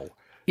in wow.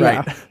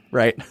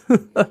 Right.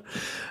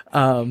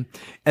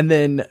 And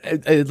then,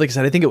 like I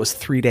said, I think it was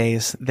 3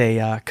 days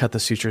they cut the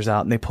sutures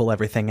out and they pull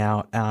everything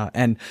out.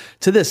 And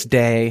to this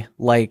day,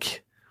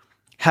 like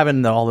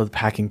having all of the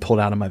packing pulled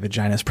out of my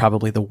vagina is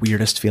probably the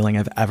weirdest feeling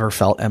I've ever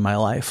felt in my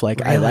life. Like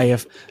really? I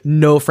have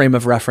no frame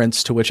of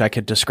reference to which I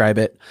could describe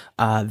it,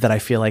 that I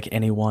feel like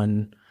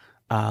anyone,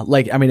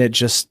 it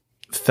just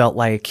felt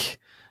like,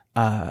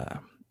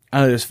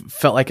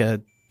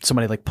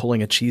 somebody like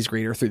pulling a cheese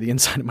grater through the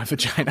inside of my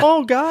vagina.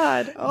 Oh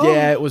God. Oh.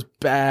 Yeah, it was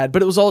bad,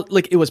 but it was all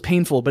like, it was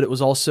painful, but it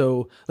was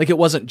also like, it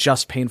wasn't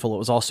just painful. It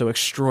was also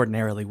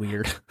extraordinarily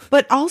weird.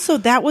 But also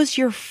that was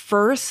your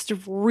first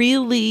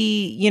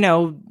really,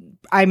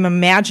 I'm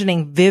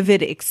imagining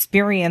vivid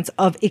experience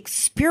of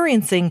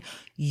experiencing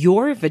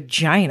your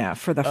vagina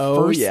for the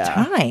first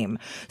time.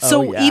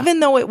 So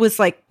even though it was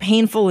like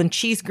painful and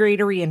cheese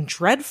gratery and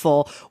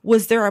dreadful,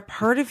 was there a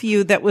part of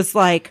you that was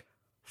like,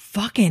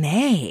 fucking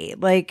A,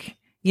 like,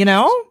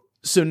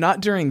 So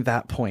not during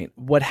that point.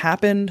 What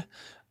happened,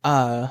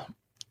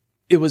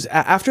 it was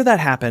after that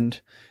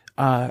happened,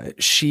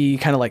 she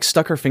kind of like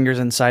stuck her fingers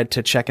inside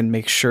to check and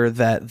make sure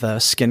that the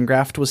skin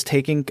graft was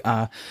taking,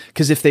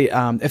 cause if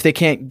they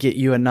can't get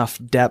you enough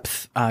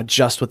depth,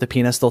 just with the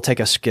penis, they'll take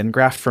a skin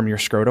graft from your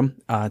scrotum,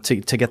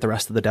 to get the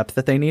rest of the depth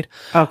that they need.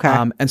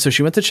 Okay. And so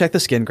she went to check the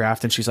skin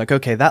graft and she's like,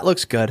 okay, that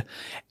looks good.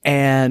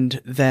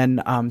 And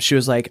then, she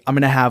was like, I'm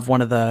going to have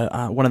one of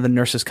the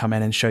nurses come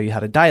in and show you how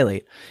to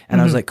dilate. And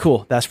I was like,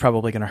 cool, that's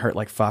probably going to hurt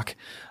like fuck.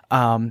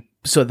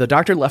 So the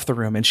doctor left the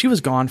room and she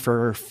was gone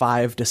for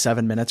 5 to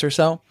 7 minutes or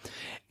so.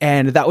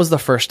 And that was the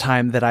first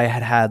time that I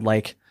had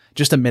like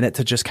just a minute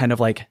to just kind of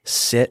like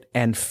sit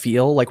and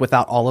feel like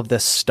without all of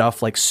this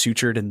stuff like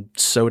sutured and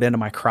sewed into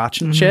my crotch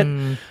and shit.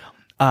 And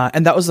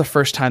that was the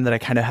first time that I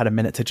kind of had a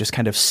minute to just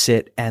kind of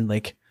sit and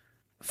like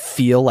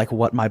feel like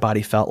what my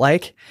body felt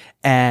like.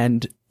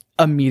 And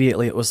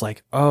immediately it was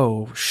like,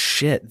 oh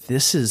shit,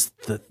 this is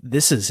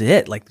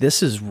it. Like,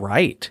 this is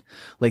right.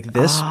 Like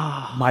this,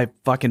 my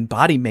fucking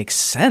body makes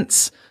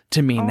sense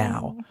to me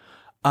now.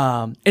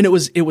 And it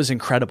was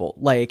incredible.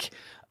 Like,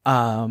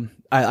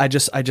 I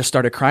just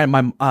started crying.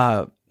 My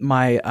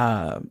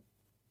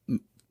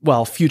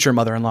future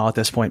mother-in-law at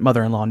this point,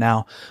 mother-in-law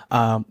now,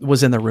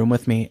 was in the room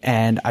with me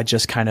and I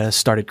just kind of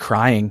started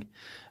crying.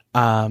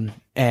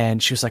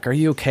 And she was like, are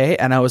you okay?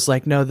 And I was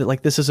like, no,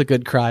 this is a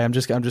good cry. I'm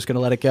just going to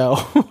let it go.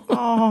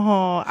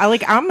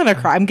 I'm going to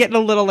cry. I'm getting a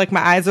little, like, my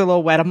eyes are a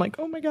little wet. I'm like,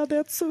 oh my God,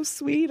 that's so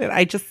sweet. And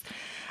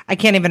I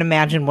can't even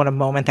imagine what a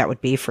moment that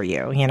would be for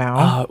you, you know?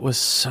 Oh, it was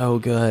so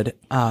good.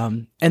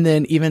 And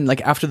then even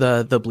like after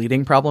the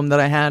bleeding problem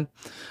that I had,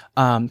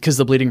 cause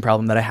the bleeding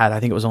problem that I had, I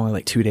think it was only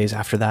like 2 days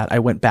after that, I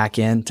went back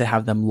in to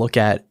have them look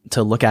at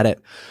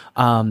it.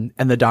 And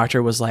the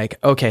doctor was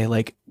like, okay,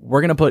 like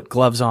we're going to put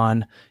gloves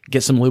on,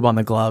 get some lube on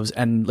the gloves.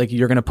 And like,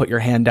 you're going to put your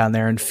hand down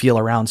there and feel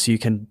around so you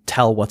can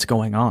tell what's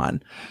going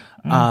on.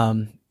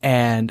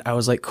 And I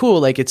was like,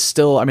 cool. Like it's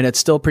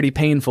still pretty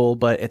painful,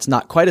 but it's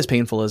not quite as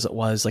painful as it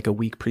was like a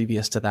week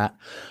previous to that.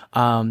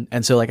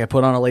 And so like I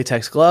put on a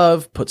latex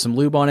glove, put some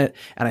lube on it,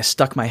 and I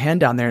stuck my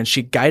hand down there and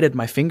she guided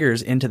my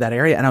fingers into that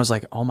area. And I was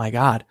like, oh my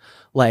God,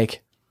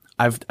 like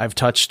I've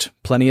touched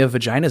plenty of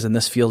vaginas and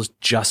this feels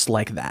just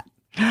like that.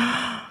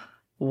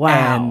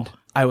 Wow. And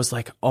I was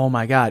like, oh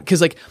my God.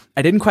 Cause like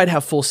I didn't quite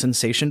have full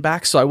sensation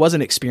back. So I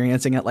wasn't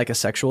experiencing it like a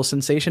sexual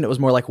sensation. It was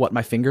more like what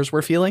my fingers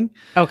were feeling.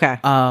 Okay.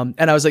 And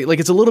I was like,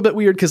 it's a little bit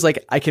weird. Cause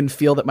like I can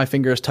feel that my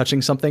finger is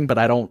touching something, but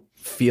I don't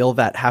feel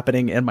that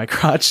happening in my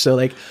crotch. So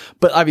like,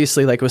 but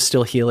obviously like it was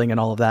still healing and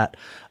all of that.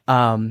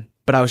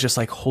 But I was just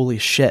like, holy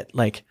shit.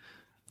 Like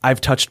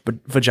I've touched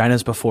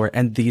vaginas before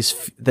and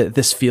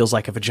this feels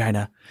like a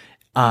vagina.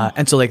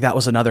 And so like that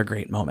was another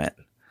great moment.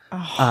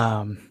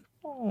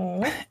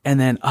 And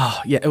then,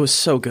 it was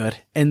so good.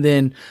 And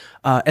then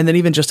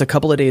even just a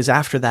couple of days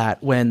after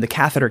that, when the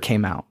catheter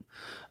came out,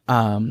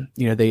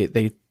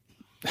 they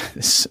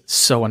it's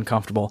so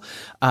uncomfortable.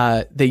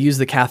 They use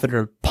the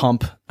catheter to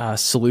pump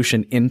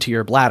solution into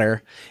your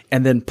bladder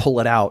and then pull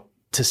it out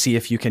to see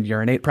if you can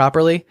urinate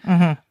properly,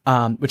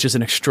 which is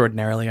an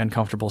extraordinarily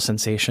uncomfortable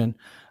sensation.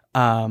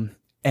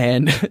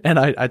 And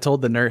I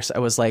told the nurse, I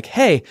was like,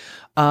 hey,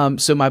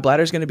 so my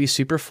bladder's going to be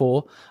super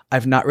full.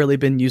 I've not really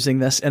been using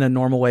this in a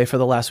normal way for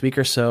the last week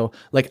or so.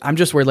 Like, I'm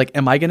just worried, like,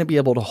 am I going to be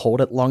able to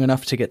hold it long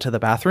enough to get to the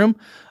bathroom?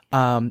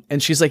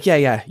 And she's like,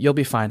 yeah, you'll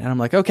be fine. And I'm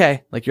like,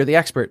 okay, like, you're the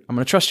expert. I'm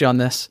going to trust you on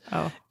this.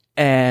 Oh.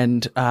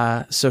 And,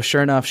 so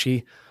sure enough,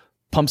 she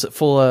pumps it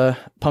full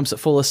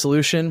of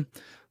solution,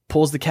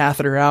 pulls the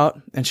catheter out.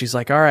 And she's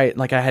like, all right.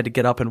 Like, I had to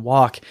get up and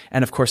walk.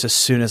 And of course, as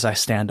soon as I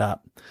stand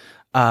up,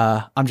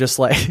 I'm just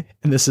like,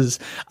 and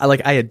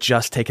I had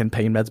just taken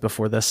pain meds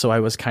before this. So I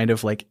was kind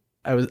of like,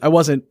 I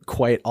wasn't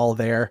quite all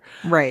there.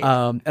 Right.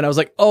 And I was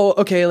like, oh,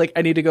 okay. Like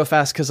I need to go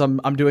fast cause I'm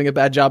doing a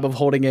bad job of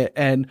holding it.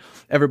 And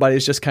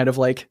everybody's just kind of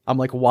like, I'm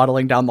like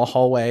waddling down the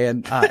hallway.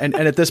 And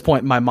at this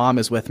point, my mom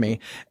is with me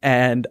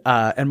and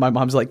my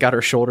mom's like got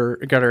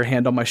her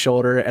hand on my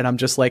shoulder. And I'm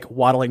just like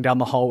waddling down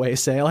the hallway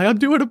saying like, I'm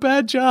doing a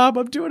bad job.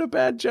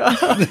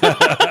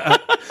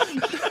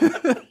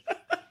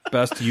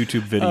 Best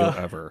YouTube video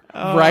ever.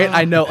 Right?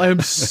 I know.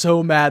 I'm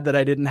so mad that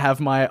I didn't have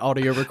my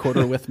audio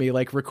recorder with me,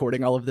 like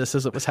recording all of this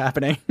as it was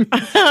happening.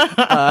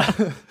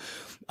 But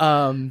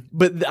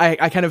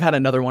I kind of had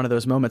another one of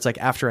those moments, like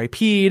after I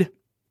peed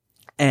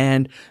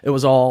and it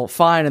was all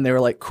fine and they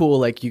were like, cool,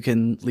 like you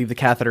can leave the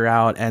catheter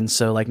out. And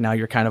so like now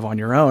you're kind of on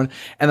your own.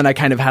 And then I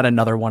kind of had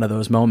another one of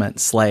those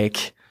moments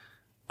like,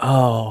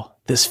 oh,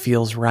 this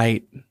feels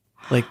right.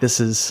 Like this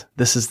is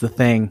the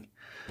thing.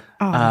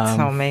 Oh, that's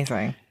so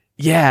amazing.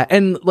 Yeah.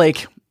 And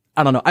like,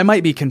 I don't know. I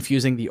might be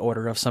confusing the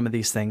order of some of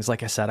these things.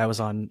 Like I said, I was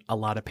on a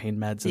lot of pain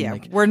meds. And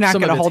like, we're not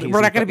going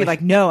to be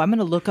like, no, I'm going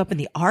to look up in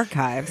the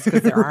archives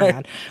because there are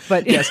none.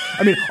 But yes,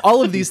 I mean,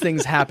 all of these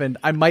things happened.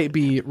 I might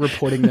be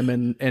reporting them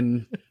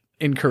in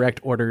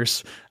incorrect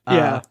orders.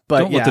 Yeah.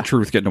 But don't let the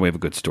truth get in the way of a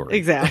good story.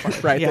 Exactly.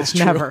 Right. Yeah, That's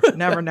true.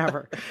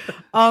 never.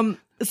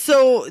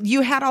 So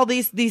you had all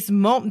these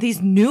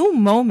new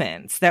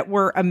moments that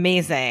were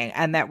amazing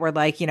and that were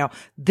like,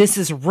 this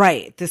is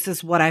right. This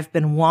is what I've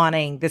been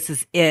wanting. This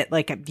is it.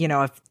 Like,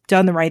 I've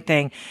done the right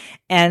thing.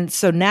 And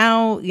so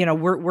now,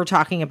 we're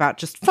talking about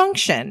just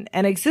function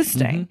and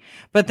existing.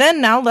 But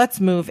then now let's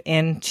move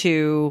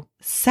into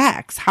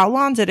sex. How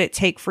long did it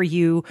take for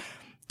you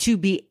to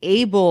be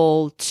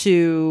able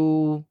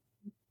to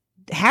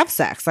have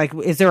sex? Like,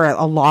 is there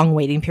a long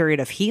waiting period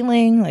of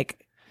healing? Like,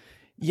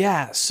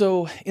 yeah.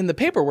 So in the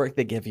paperwork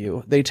they give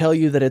you, they tell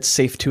you that it's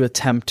safe to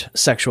attempt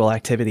sexual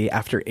activity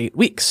after 8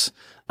 weeks.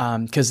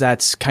 Cause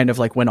that's kind of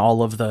like when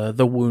all of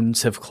the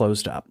wounds have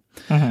closed up.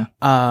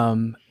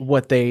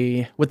 What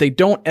they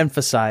don't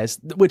emphasize,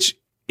 which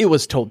it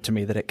was told to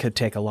me that it could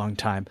take a long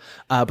time.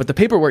 But the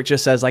paperwork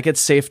just says like,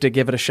 it's safe to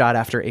give it a shot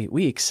after 8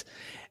 weeks.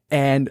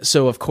 And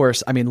so of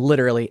course, I mean,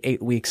 literally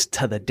 8 weeks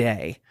to the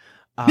day.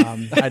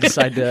 I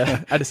decided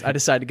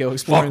to go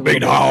exploring. Fuck me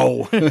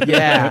now.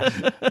 Yeah.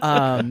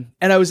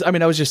 And I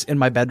was just in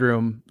my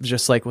bedroom,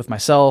 just like with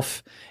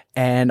myself,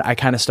 and I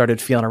kind of started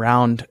feeling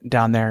around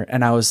down there,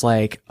 and I was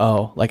like,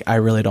 oh, like I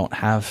really don't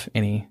have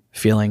any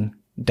feeling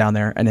down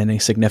there in any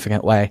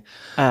significant way.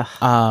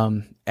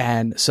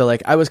 And so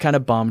like I was kind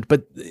of bummed,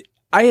 but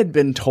I had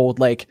been told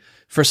like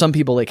for some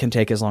people it can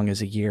take as long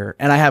as a year,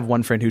 and I have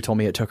one friend who told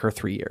me it took her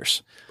 3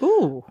 years.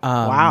 Ooh,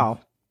 wow.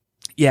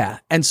 Yeah.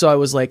 And so I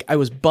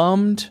was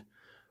bummed,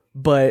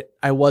 but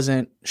I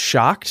wasn't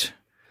shocked.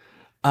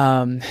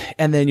 And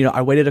then,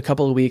 I waited a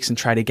couple of weeks and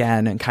tried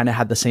again and kind of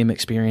had the same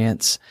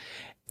experience.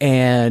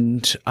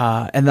 And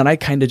then I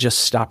kind of just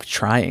stopped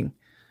trying.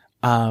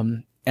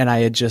 And I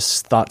had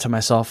just thought to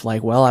myself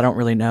like, well, I don't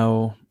really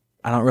know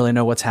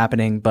what's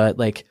happening, but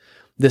like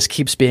this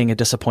keeps being a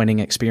disappointing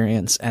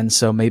experience. And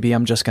so maybe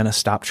I'm just going to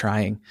stop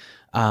trying.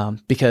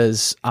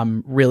 Because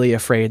I'm really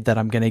afraid that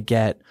I'm going to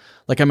get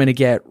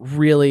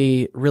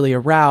really, really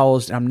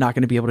aroused. And I'm not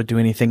going to be able to do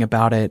anything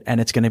about it.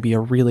 And it's going to be a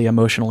really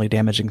emotionally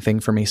damaging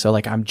thing for me. So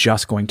like, I'm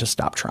just going to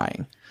stop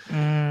trying.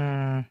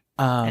 And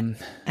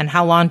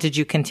how long did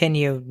you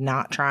continue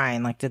not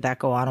trying? Like, did that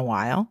go on a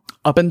while?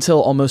 Up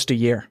until almost a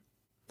year.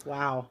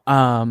 Wow.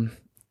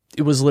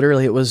 It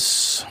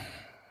was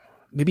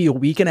maybe a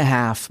week and a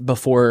half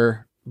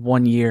before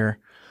 1 year.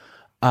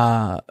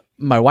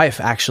 My wife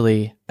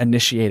actually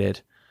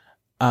initiated.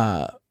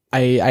 I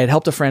had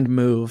helped a friend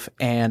move,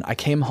 and I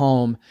came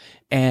home,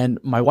 and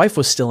my wife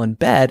was still in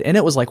bed, and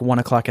it was like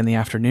 1:00 in the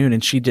afternoon,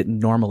 and she didn't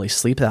normally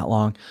sleep that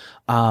long.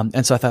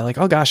 And so I thought like,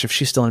 oh gosh, if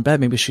she's still in bed,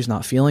 maybe she's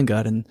not feeling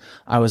good. And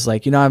I was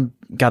like, I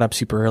got up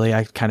super early.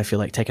 I kind of feel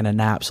like taking a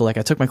nap. So like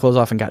I took my clothes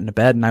off and got into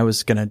bed, and I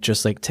was going to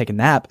just like take a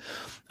nap.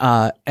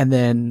 And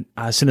then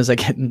as soon as I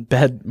get in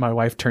bed, my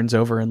wife turns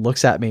over and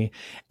looks at me,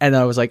 and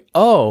I was like,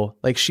 oh,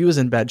 like she was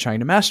in bed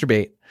trying to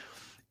masturbate.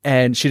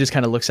 And she just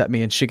kind of looks at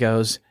me and she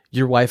goes,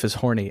 your wife is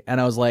horny.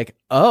 And I was like,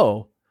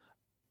 oh,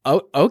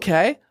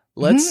 okay.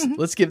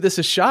 Let's give this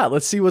a shot.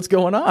 Let's see what's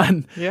going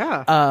on.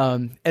 Yeah.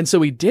 And so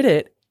we did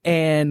it,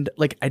 and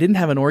like, I didn't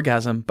have an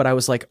orgasm, but I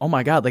was like, oh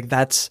my God, like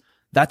that's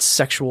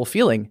sexual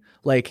feeling.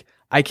 Like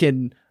I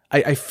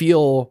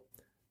feel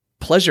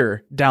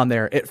pleasure down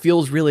there. It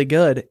feels really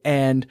good.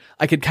 And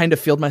I could kind of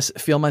feel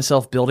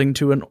myself building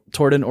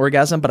toward an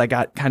orgasm, but I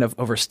got kind of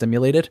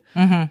overstimulated.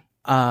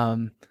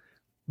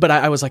 But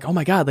I was like, oh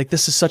my God, like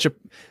this is such a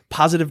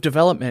positive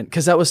development.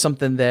 Cause that was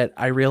something that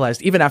I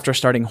realized even after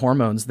starting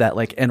hormones, that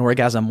like an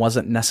orgasm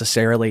wasn't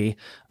necessarily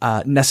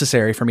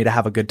necessary for me to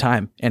have a good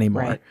time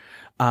anymore.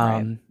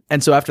 Right.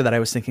 And so after that I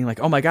was thinking like,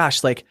 oh my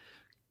gosh, like,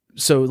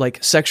 so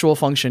like sexual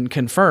function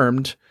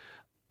confirmed,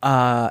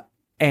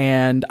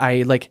 and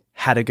I like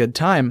had a good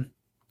time.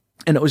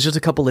 And it was just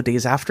a couple of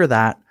days after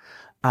that,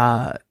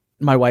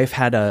 my wife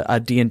had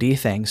a D&D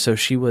thing. So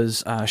she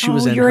was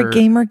in you're her a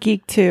gamer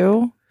geek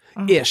too?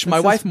 Ish. My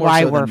wife more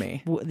so than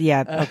me.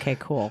 Yeah. Okay,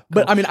 cool.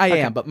 But I mean, I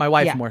am, but my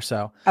wife more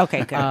so.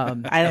 Okay, good.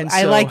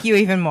 I like you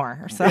even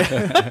more. So.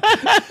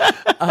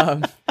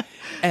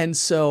 And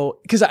so,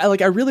 because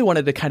I really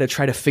wanted to kind of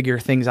try to figure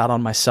things out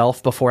on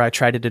myself before I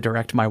tried to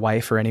direct my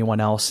wife or anyone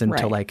else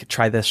into like,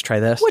 try this.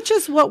 Which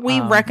is what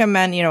we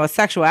recommend, as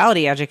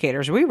sexuality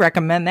educators. We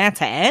recommend that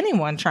to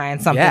anyone trying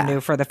something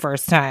new for the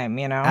first time,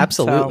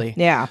 Absolutely.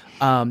 So, yeah.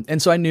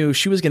 And so I knew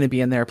she was going to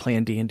be in there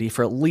playing D&D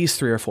for at least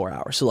 3 or 4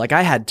 hours. So like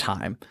I had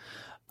time.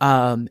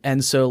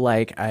 And so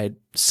like I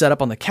set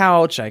up on the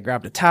couch, I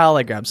grabbed a towel,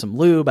 I grabbed some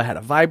lube, I had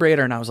a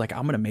vibrator, and I was like,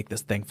 I'm going to make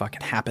this thing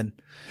fucking happen.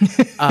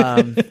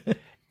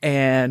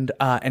 And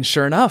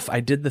sure enough, I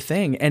did the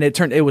thing, and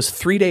it was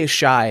 3 days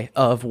shy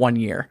of 1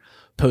 year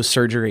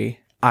post-surgery.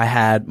 I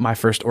had my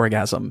first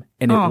orgasm,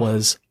 and it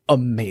was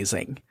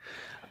amazing.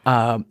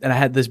 And I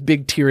had this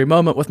big teary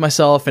moment with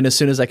myself. And as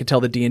soon as I could tell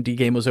the D&D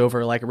game was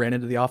over, like I ran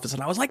into the office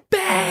and I was like,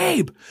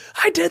 babe,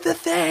 I did the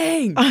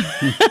thing.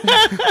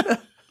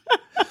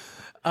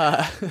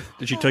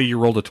 Did she tell you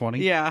rolled a 20?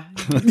 Yeah,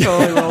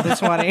 totally rolled a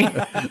 20.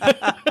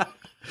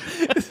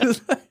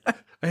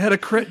 I had a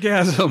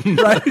crit-gasm.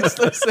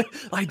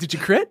 Right? Like, did you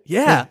crit?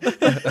 Yeah.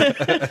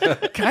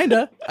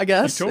 Kinda, I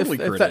guess. You totally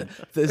critted.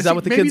 Is that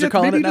what the kids are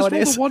calling it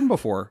nowadays? Rolled a 1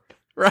 before.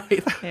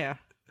 Right. Yeah.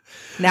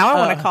 Now I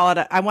want to call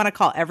it. I want to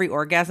call every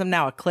orgasm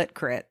now a clit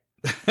crit.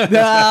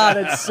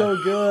 That's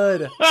so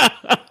good.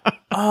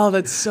 Oh,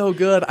 that's so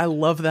good. I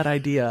love that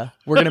idea.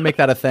 We're gonna make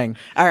that a thing.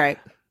 All right.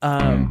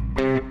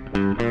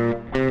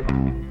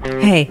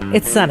 Hey,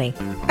 it's Sunny.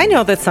 I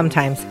know that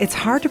sometimes it's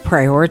hard to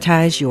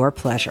prioritize your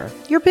pleasure.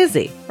 You're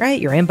busy, right?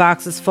 Your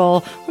inbox is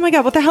full. Oh my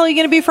God, what the hell are you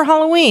going to be for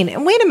Halloween?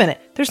 And wait a minute,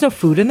 there's no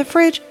food in the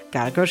fridge.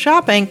 Gotta go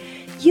shopping.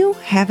 You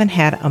haven't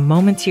had a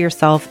moment to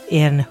yourself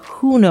in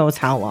who knows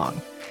how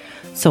long.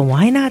 So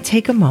why not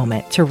take a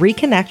moment to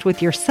reconnect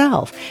with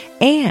yourself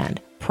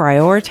and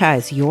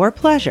prioritize your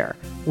pleasure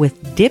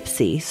with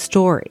Dipsea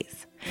Stories?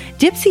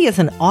 Dipsea is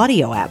an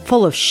audio app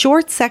full of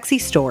short, sexy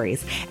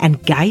stories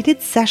and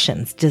guided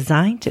sessions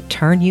designed to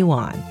turn you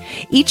on.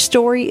 Each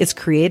story is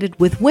created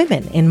with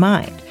women in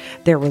mind.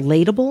 They're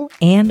relatable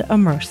and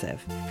immersive.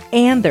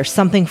 And there's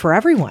something for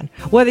everyone,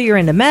 whether you're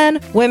into men,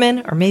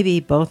 women, or maybe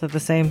both at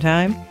the same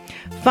time.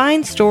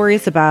 Find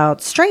stories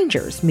about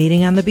strangers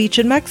meeting on the beach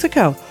in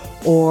Mexico,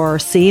 or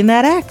seeing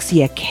that ex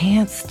you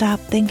can't stop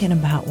thinking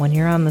about when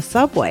you're on the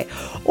subway,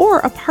 or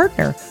a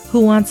partner who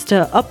wants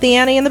to up the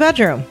ante in the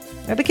bedroom,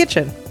 or the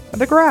kitchen, or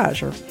the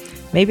garage, or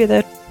maybe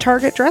the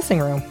Target dressing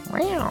room.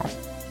 Wow.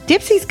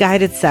 Dipsea's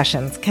guided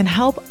sessions can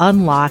help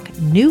unlock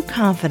new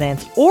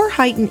confidence or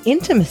heighten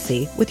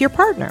intimacy with your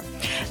partner.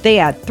 They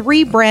add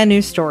 3 brand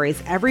new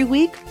stories every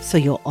week, so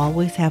you'll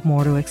always have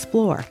more to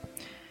explore.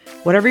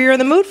 Whatever you're in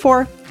the mood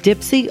for,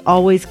 Dipsea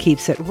always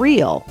keeps it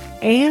real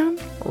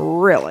and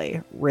really,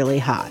 really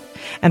hot.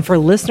 And for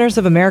listeners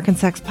of American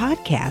Sex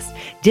Podcast,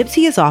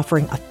 Dipsea is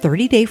offering a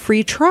 30-day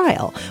free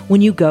trial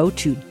when you go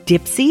to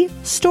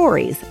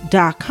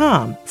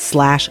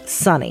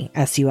dipseastories.com/sunny,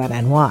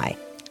 SUNNY.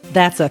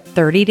 That's a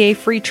 30-day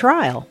free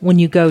trial when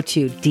you go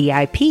to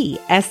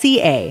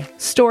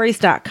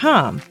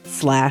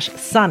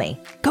dipseastories.com/sunny.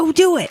 Go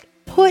do it.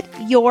 Put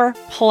your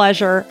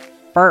pleasure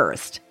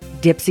first.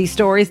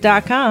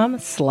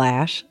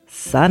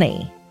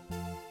 dipseastories.com/sunny.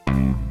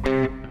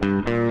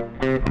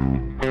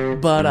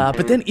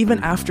 But then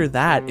even after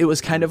that, it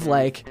was kind of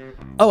like,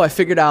 oh, I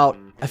figured out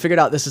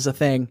this is a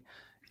thing,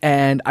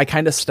 and I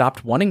kind of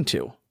stopped wanting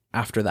to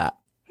after that.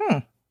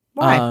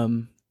 Why?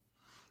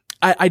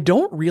 I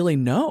don't really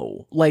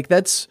know. Like,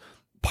 that's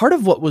part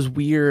of what was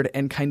weird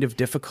and kind of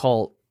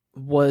difficult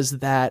was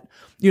that,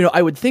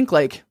 I would think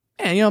like,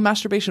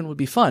 masturbation would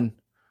be fun.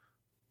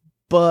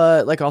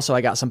 But like, also I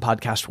got some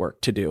podcast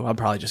work to do. I'll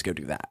probably just go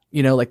do that,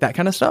 like that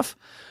kind of stuff.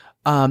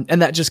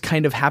 And that just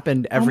kind of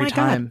happened every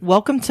time. God.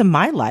 Welcome to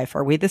my life.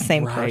 Are we the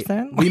same Right.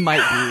 person? We might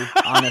be,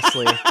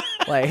 honestly.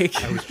 Like,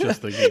 I was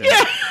just thinking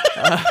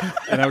that.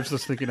 And I was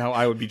just thinking how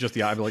I would be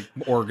I'd be like,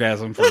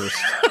 orgasm first.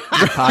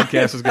 The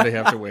podcast is going to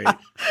have to wait.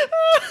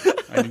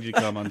 I need you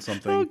to come on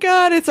something. Oh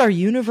God, it's our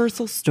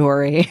universal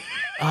story.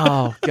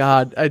 oh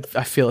God, I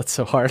feel it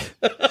so hard.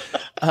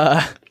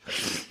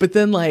 But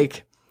then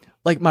like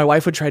my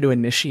wife would try to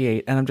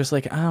initiate and I'm just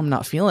like, I'm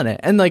not feeling it.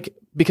 And like,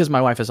 because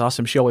my wife is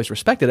awesome, she always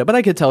respected it, but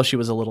I could tell she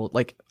was a little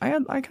like,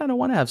 I kind of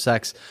want to have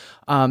sex.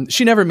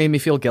 She never made me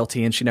feel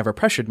guilty and she never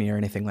pressured me or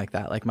anything like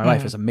that. Like my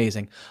wife is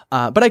amazing.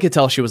 But I could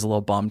tell she was a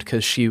little bummed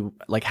because she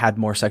like had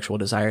more sexual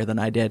desire than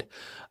I did.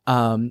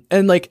 And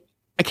like,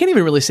 I can't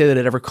even really say that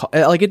it ever,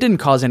 it didn't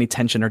cause any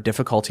tension or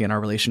difficulty in our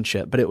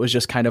relationship, but it was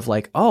just kind of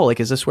like, oh, like,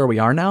 is this where we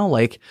are now?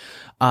 Like,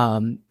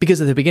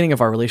 because at the beginning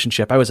of our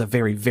relationship, I was a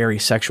very, very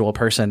sexual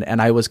person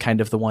and I was kind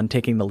of the one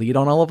taking the lead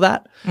on all of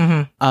that.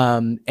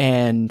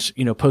 And,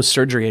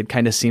 post-surgery, it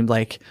kind of seemed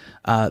like,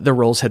 the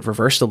roles had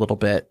reversed a little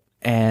bit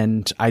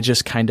and I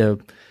just kind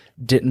of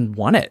didn't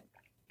want it.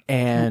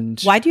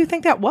 And why do you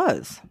think that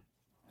was?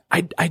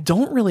 I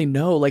don't really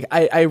know. Like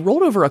I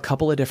rolled over a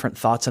couple of different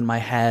thoughts in my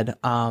head.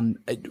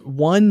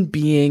 One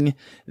being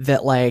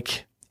that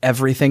like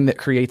everything that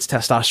creates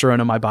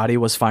testosterone in my body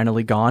was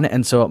finally gone.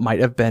 And so it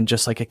might have been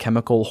just like a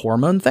chemical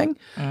hormone thing,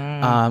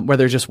 where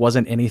there just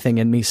wasn't anything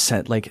in me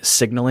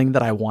signaling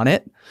that I want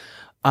it.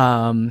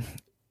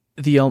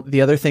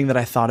 The other thing that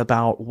I thought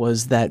about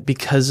was that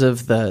because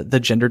of the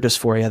gender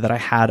dysphoria that I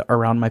had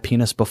around my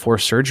penis before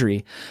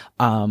surgery,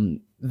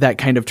 that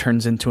kind of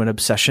turns into an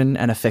obsession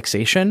and a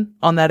fixation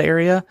on that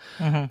area.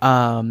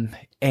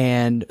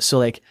 And so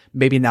like,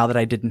 maybe now that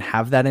I didn't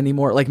have that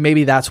anymore, like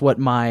maybe that's what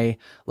my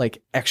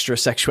like extra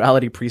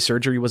sexuality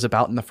pre-surgery was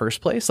about in the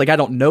first place. Like, I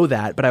don't know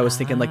that, but I was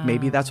thinking like,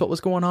 maybe that's what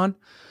was going on.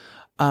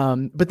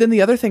 But then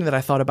the other thing that I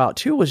thought about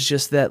too, was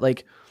just that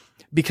like,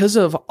 because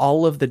of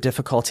all of the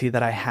difficulty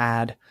that I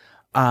had,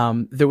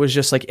 there was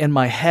just like in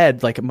my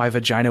head, like my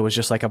vagina was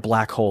just like a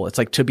black hole. It's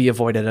like to be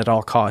avoided at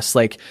all costs.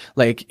 Like,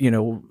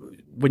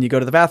 when you go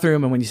to the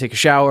bathroom and when you take a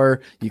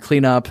shower, you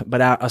clean up, but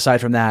aside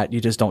from that,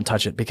 you just don't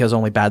touch it because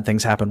only bad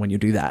things happen when you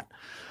do that.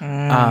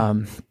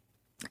 And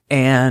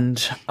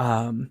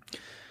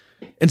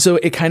so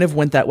it kind of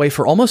went that way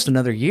for almost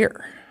another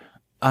year.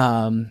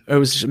 It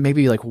was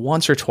maybe like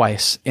once or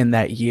twice in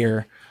that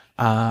year,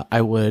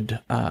 I would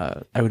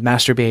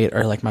masturbate,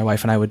 or like my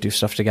wife and I would do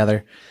stuff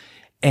together.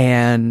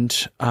 And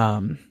it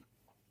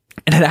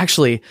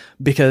actually,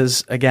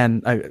 because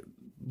again,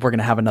 we're going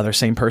to have another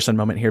same person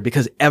moment here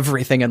because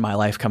everything in my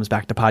life comes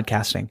back to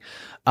podcasting.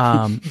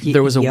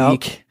 There was a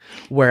week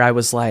where I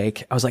was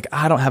like,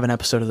 I don't have an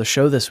episode of the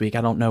show this week.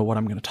 I don't know what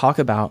I'm going to talk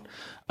about.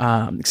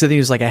 Because I think it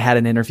was like I had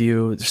an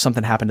interview,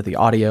 something happened to the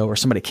audio or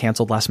somebody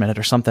canceled last minute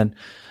or something.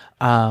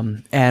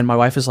 And my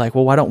wife was like,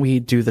 well, why don't we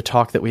do the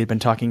talk that we had been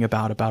talking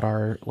about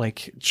our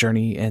like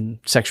journey in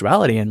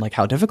sexuality and like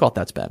how difficult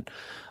that's been.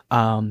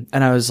 And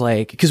I was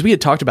like, cause we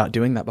had talked about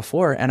doing that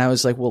before. And I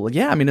was like, well,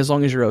 yeah, I mean, as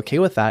long as you're okay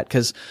with that.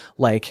 Cause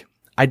like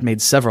I'd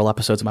made several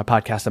episodes of my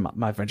podcast about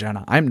my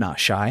vagina. I'm not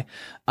shy.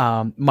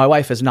 My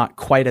wife is not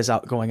quite as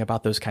outgoing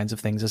about those kinds of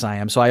things as I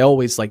am. So I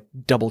always like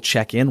double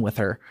check in with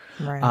her.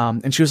 Right.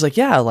 And she was like,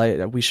 yeah,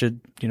 like we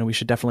should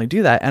definitely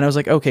do that. And I was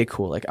like, okay,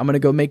 cool. Like I'm going to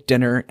go make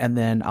dinner and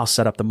then I'll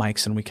set up the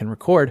mics and we can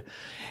record.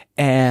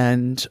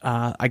 And,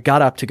 I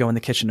got up to go in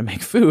the kitchen to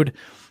make food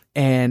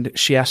and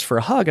she asked for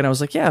a hug. And I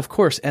was like, yeah, of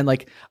course. And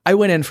like, I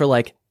went in for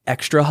like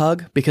extra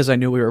hug because I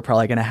knew we were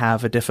probably going to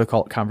have a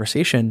difficult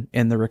conversation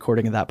in the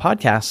recording of that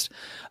podcast.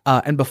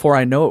 And before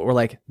I know it, we're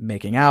like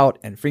making out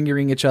and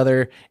fingering each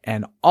other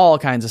and all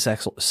kinds of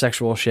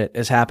sexual shit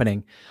is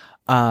happening.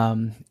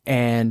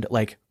 And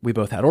like we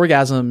both had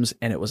orgasms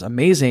and it was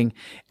amazing.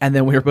 And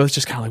then we were both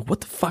just kind of like,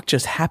 what the fuck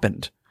just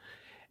happened?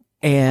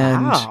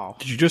 And Wow.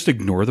 Did you just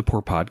ignore the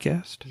poor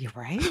podcast? You're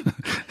right.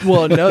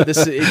 well, no,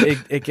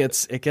 it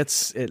gets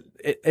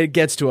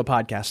to a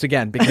podcast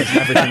again because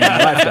everything in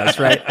my life does,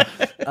 right?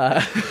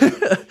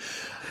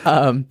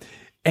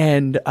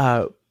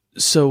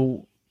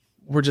 So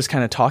we're just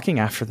kind of talking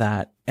after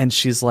that. And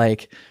she's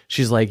like,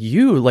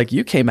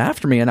 you came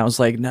after me. And I was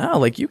like, no,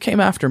 like you came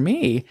after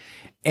me.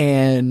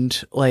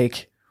 And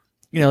like,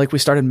 like we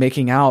started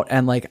making out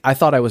and like, I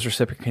thought I was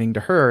reciprocating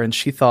to her and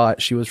she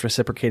thought she was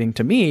reciprocating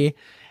to me.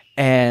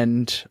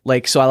 And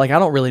like, so I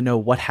don't really know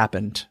what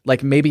happened.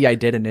 Like maybe I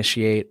did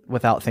initiate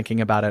without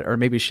thinking about it, or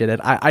maybe she did.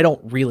 I don't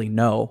really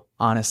know,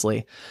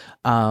 honestly.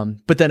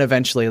 But then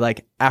eventually,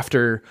 like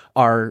after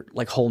our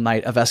like whole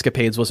night of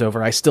escapades was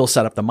over, I still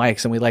set up the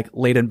mics and we like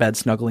laid in bed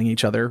snuggling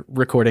each other,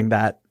 recording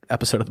that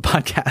episode of the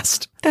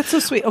podcast. That's so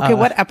sweet. Okay,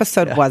 what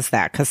episode was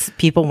that? Because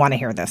people want to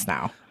hear this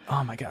now.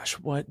 Oh my gosh,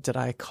 what did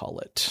I call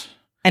it?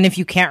 And if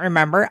you can't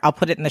remember, I'll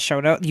put it in the show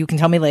notes. You can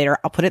tell me later.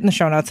 I'll put it in the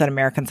show notes at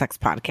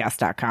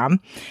AmericanSexPodcast.com.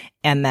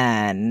 And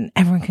then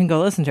everyone can go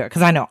listen to it.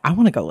 Because I know I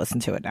want to go listen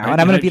to it now. And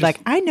I'm going to be like,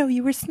 I know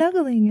you were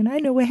snuggling and I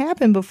know what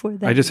happened before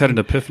that. I just had an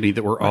epiphany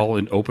that we're all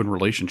in open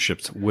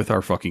relationships with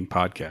our fucking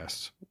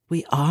podcasts.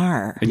 We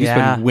are. And you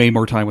spend way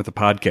more time with the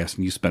podcast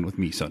than you spend with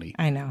me, Sonny.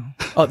 I know.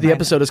 Oh, the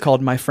episode is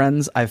called My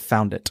Friends, I've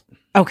Found It.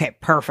 Okay,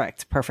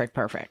 perfect.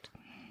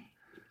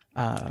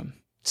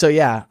 So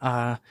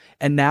yeah.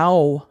 And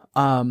now...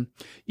 I'm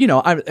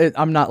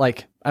not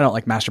like, I don't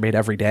like masturbate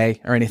every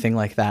day or anything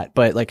like that,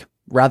 but like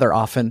rather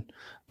often.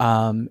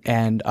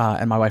 And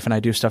my wife and I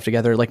do stuff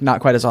together, like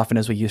not quite as often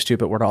as we used to,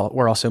 but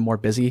we're also more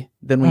busy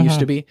than we used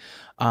to be.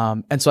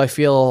 And so I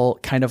feel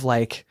kind of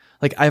like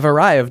I've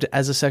arrived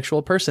as a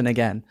sexual person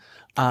again.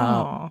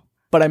 But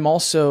I'm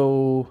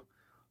also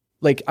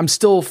like, I'm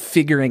still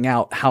figuring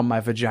out how my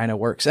vagina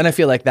works. And I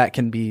feel like that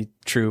can be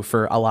true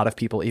for a lot even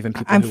people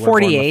I'm who were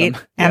born with 48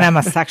 them. and I'm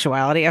a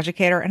sexuality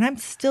educator and I'm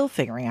still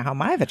figuring out how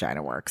my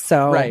vagina works.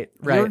 So right.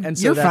 And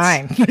so you're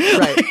fine.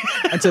 Right.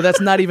 And so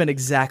that's not even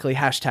exactly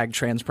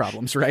 #trans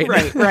problems, right?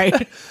 Right.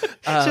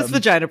 It's just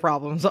vagina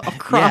problems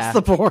across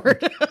the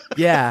board.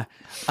 Yeah.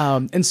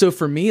 And so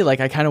for me, like,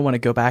 I kind of want to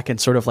go back and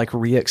sort of like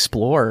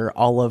re-explore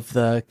all of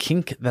the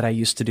kink that I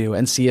used to do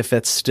and see if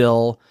that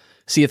still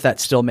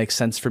makes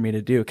sense for me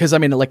to do. Cause I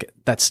mean, like,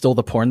 that's still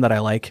the porn that I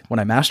like when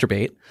I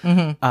masturbate.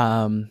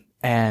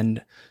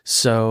 And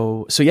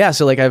so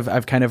like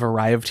I've kind of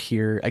arrived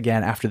here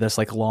again after this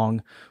like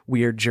long,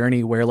 weird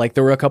journey where like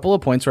there were a couple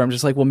of points where I'm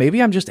just like, well,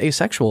 maybe I'm just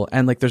asexual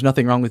and like there's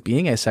nothing wrong with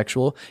being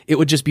asexual. It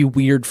would just be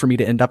weird for me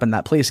to end up in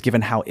that place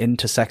given how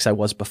into sex I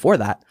was before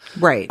that.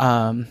 Right.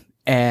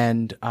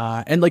 And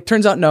like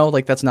turns out no,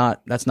 like that's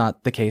not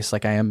the case.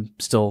 Like I am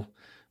still,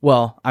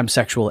 I'm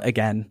sexual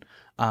again.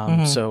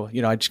 So,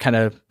 I just kind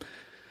of,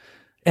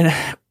 and,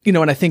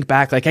 when I think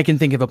back, like I can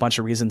think of a bunch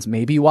of reasons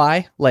maybe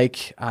why,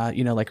 like,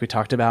 like we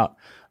talked about.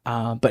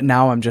 But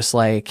now I'm just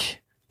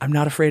like, I'm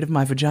not afraid of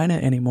my vagina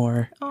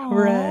anymore.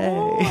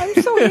 Hooray.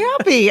 I'm so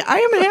happy. I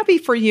am happy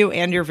for you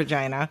and your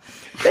vagina.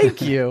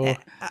 Thank you.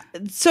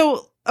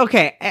 So,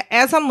 okay,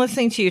 as I'm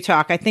listening to you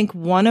talk, I think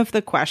one of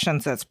the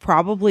questions that's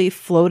probably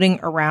floating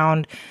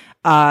around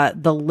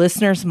the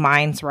listeners'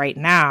 minds right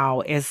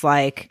now is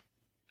like,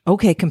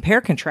 okay,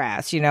 compare,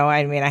 contrast.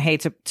 I mean, I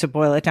hate to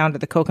boil it down to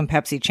the Coke and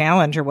Pepsi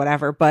challenge or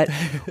whatever, but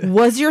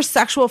was your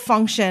sexual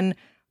function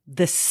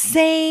the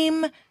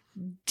same,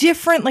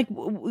 different? Like,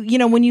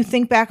 when you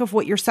think back of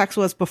what your sex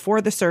was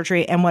before the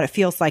surgery and what it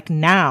feels like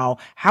now,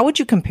 how would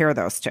you compare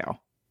those two?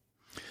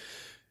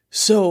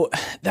 So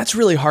that's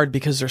really hard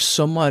because there's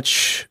so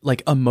much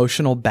like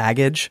emotional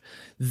baggage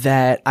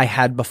that I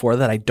had before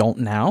that I don't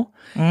now.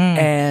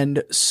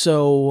 And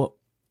so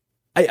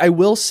I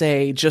will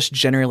say, just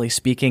generally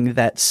speaking,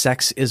 that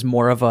sex is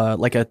more of a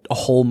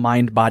whole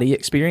mind body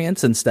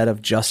experience instead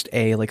of just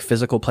a like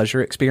physical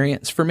pleasure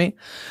experience for me.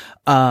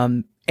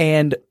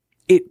 And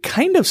it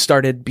kind of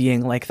started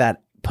being like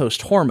that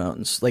post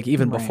hormones, like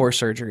even before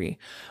surgery,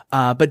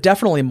 but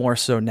definitely more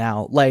so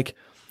now. Like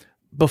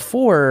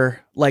before,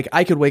 like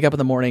I could wake up in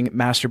the morning,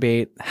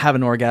 masturbate, have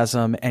an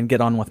orgasm, and get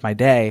on with my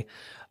day.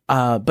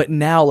 But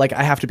now, like,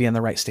 I have to be in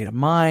the right state of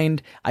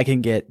mind. I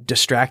can get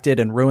distracted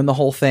and ruin the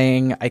whole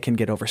thing. I can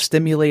get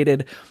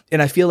overstimulated.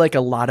 And I feel like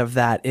a lot of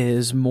that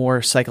is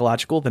more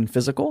psychological than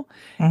physical.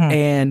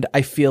 And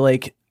I feel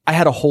like I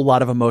had a whole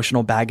lot of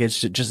emotional baggage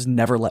that just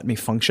never let me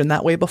function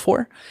that way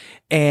before.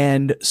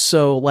 And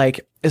so, like,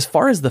 as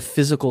far as the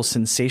physical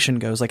sensation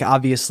goes, like,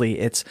 obviously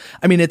it's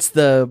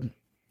the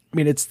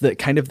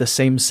kind of the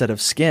same set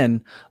of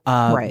skin,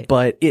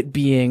 but it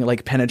being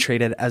like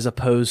penetrated as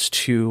opposed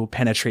to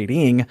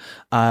penetrating,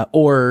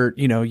 or,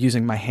 you know,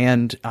 using my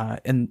hand,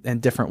 in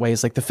different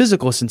ways. Like the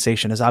physical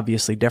sensation is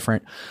obviously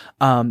different.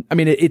 I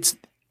mean,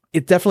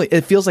 it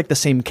definitely feels like the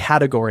same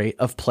category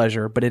of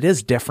pleasure, but it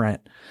is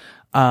different.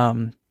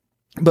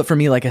 But for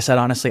me, like I said,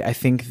 honestly, I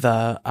think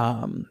the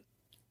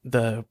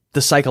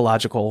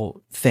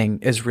psychological thing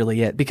is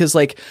really it, because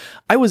like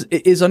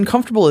as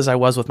uncomfortable as I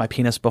was with my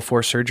penis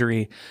before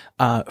surgery,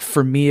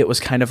 for me, it was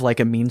kind of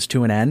like a means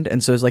to an end.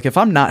 And so it's like, if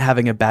I'm not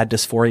having a bad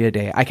dysphoria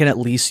day, I can at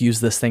least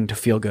use this thing to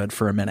feel good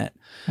for a minute.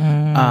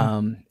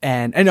 And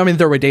I mean,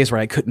 there were days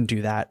where I couldn't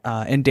do that,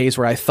 and days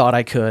where I thought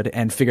I could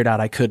and figured out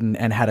I couldn't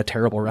and had a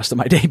terrible rest of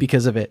my day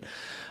because of it.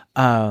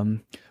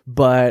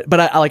 But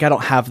I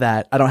don't have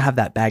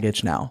that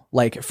baggage now.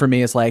 Like for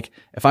me, it's like,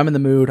 if I'm in the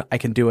mood, I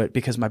can do it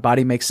because my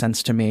body makes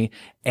sense to me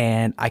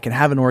and I can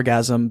have an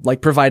orgasm,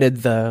 like provided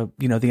the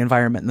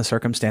environment and the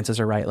circumstances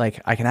are right. Like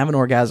I can have an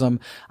orgasm,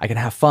 I can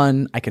have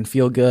fun, I can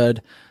feel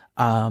good.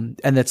 And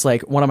it's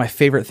like one of my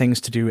favorite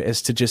things to do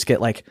is to just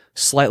get like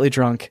slightly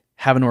drunk,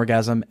 have an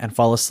orgasm and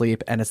fall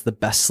asleep. And it's the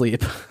best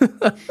sleep.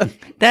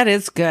 That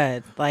is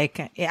good.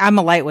 Like I'm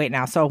a lightweight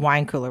now, so a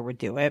wine cooler would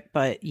do it,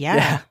 but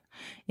yeah.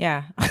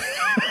 Yeah.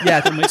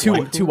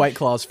 two White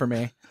Claws for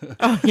me.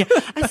 Oh yeah.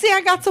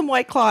 I got some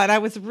White Claw and I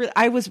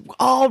was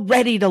all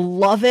ready to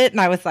love it. And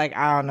I was like,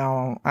 I don't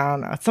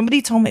know.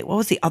 Somebody told me, what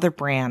was the other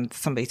brand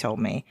somebody told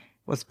me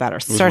was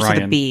better? Starts with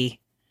a B.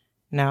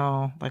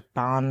 No, like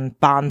Bond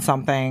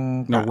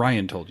something. No,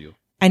 Ryan told you.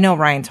 I know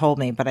Ryan told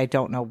me, but I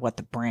don't know what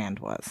the brand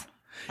was.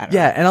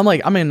 Yeah,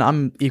 and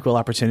I'm equal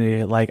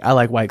opportunity. Like I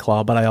like White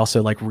Claw, but I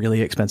also like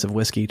really expensive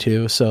whiskey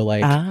too. So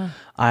like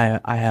I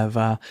have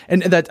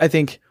and that I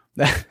think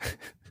that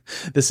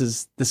this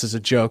is a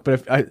joke,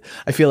 but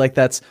I feel like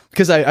that's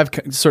because I've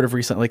sort of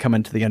recently come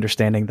into the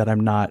understanding that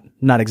I'm not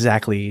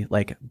exactly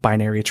like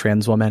binary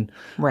trans woman,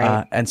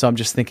 right? And so I'm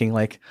just thinking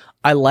like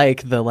I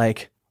like the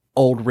like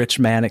old rich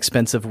man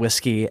expensive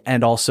whiskey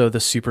and also the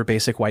super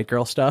basic white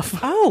girl stuff.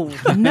 Oh,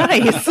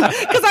 nice.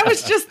 Because I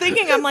was just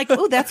thinking, I'm like,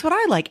 oh, that's what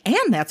I like.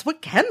 And that's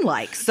what Ken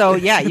likes. So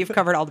yeah, you've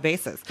covered all the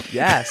bases.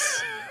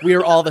 Yes. We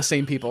are all the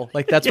same people.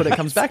 Like that's what it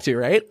comes back to,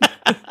 right?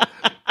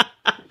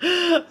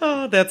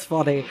 Oh, that's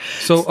funny.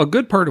 So a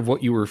good part of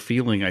what you were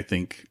feeling, I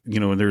think,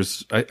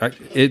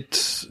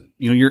 it's,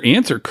 your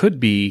answer could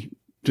be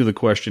to the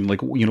question,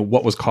 like,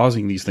 what was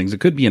causing these things? It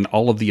could be an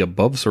all of the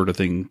above sort of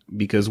thing,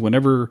 because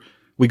whenever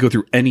we go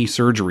through any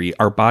surgery,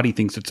 our body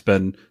thinks it's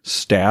been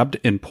stabbed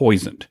and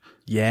poisoned.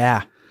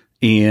 Yeah.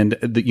 And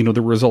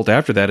the result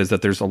after that is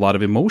that there's a lot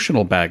of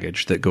emotional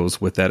baggage that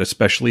goes with that,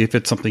 especially if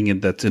it's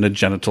something that's in a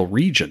genital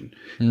region.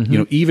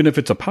 Mm-hmm. Even if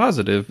it's a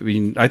positive, I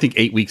mean, I think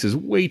 8 weeks is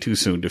way too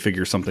soon to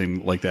figure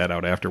something like that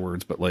out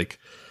afterwards. But like,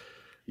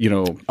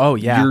 oh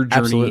yeah, your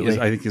journey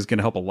absolutely. I think is going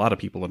to help a lot of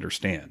people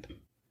understand.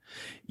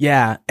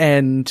 Yeah.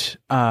 And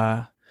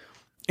I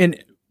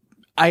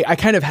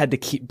kind of had to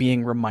keep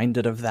being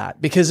reminded of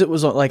that because it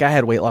was like I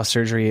had weight loss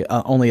surgery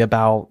only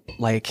about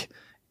like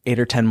 8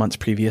 or 10 months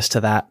previous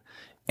to that.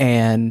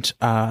 And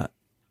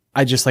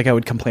I just I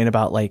would complain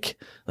about like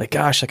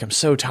gosh, like I'm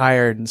so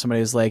tired, and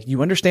somebody's like,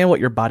 you understand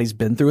what your body's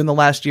been through in the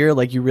last year?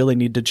 Like you really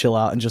need to chill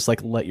out and just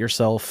like let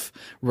yourself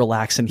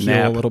relax and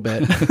heal a little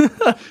bit.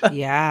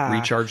 Yeah.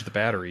 Recharge the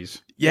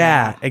batteries.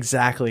 Yeah,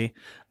 exactly.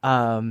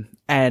 And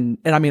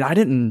I mean, I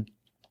didn't,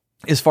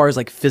 as far as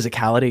like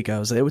physicality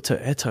goes,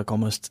 it took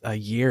almost a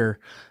year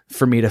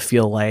for me to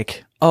feel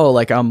like, oh,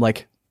 like I'm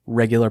like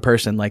regular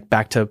person, like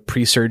back to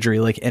pre-surgery,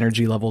 like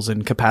energy levels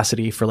and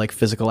capacity for like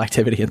physical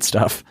activity and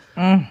stuff.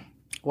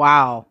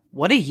 Wow.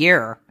 What a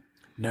year.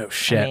 No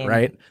shit,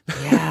 right?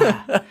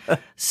 Yeah.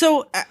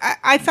 So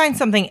I find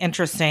something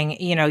interesting.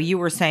 You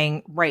were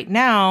saying right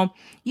now,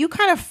 you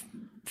kind of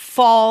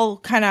fall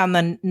kind of on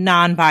the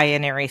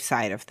non-binary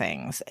side of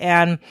things.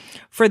 And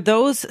for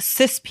those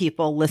cis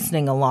people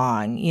listening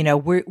along,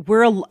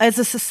 we're as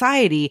a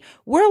society,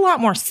 we're a lot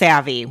more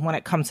savvy when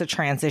it comes to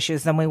trans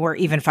issues than we were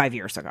even 5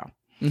 years ago.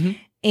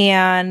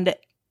 Mm-hmm.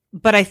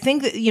 But I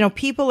think that,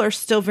 people are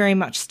still very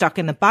much stuck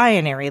in the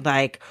binary,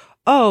 like,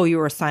 oh, you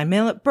were assigned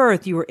male at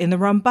birth, you were in the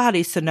wrong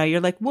body, so now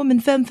you're like woman,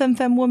 femme,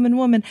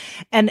 woman.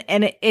 And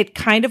it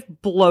kind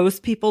of blows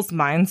people's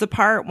minds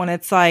apart when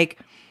it's like,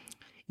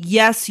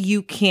 yes,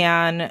 you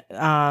can,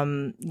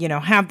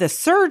 have this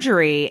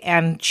surgery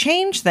and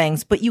change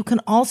things, but you can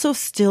also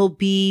still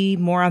be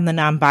more on the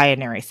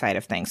non-binary side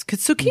of things.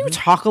 So can you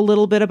talk a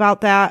little bit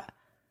about that?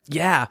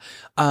 Yeah.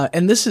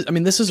 And this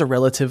is a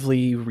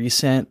relatively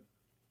recent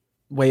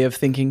way of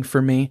thinking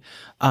for me.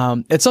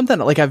 It's something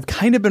like I've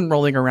kind of been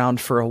rolling around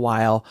for a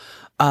while.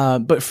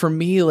 But for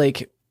me,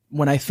 like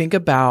when I think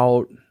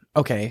about,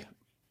 okay,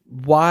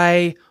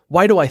 why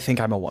do I think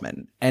I'm a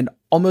woman? And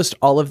almost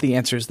all of the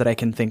answers that I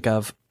can think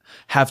of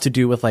have to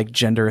do with like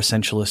gender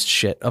essentialist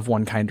shit of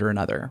one kind or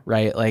another,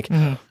 right? Like,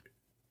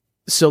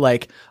 so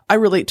like I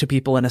relate to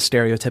people in a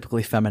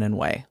stereotypically feminine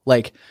way,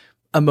 like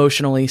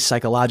emotionally,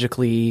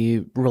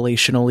 psychologically,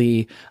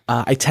 relationally.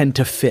 I tend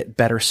to fit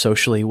better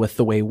socially with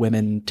the way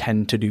women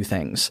tend to do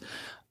things.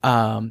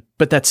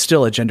 But that's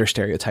still a gender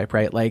stereotype,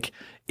 right? Like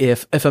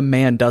if a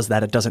man does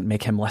that, it doesn't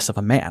make him less of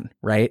a man,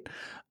 right?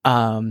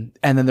 And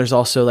then there's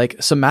also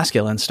like some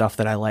masculine stuff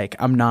that I like.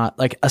 I'm not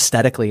like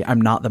aesthetically,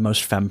 I'm not the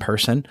most femme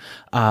person.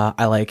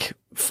 I like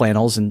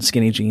flannels and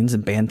skinny jeans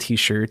and band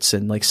t-shirts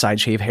and like side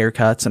shave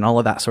haircuts and all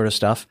of that sort of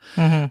stuff.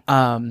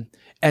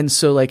 And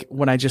so like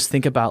when I just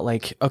think about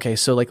like, okay,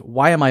 so like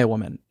why am I a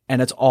woman?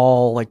 And it's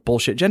all like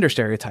bullshit gender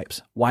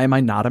stereotypes. Why am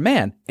I not a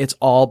man? It's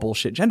all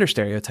bullshit gender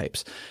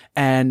stereotypes.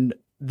 And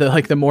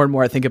the more and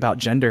more I think about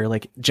gender,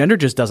 like gender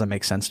just doesn't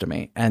make sense to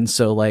me. And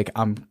so like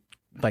I'm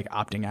like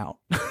opting out.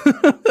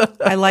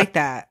 I like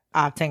that,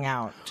 opting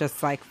out.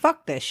 Just like,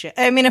 fuck this shit.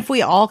 I mean, if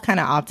we all kind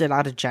of opted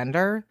out of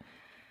gender,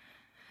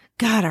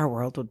 God, our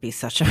world would be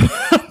such a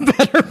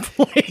better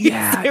place.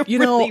 Yeah, it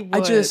really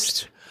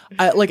would.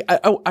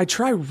 I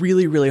try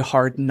really, really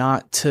hard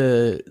not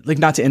to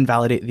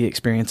invalidate the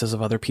experiences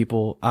of other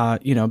people,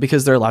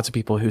 because there are lots of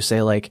people who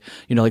say like,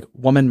 like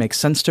woman makes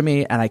sense to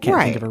me and I can't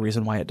think of a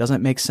reason why it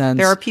doesn't make sense.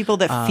 There are people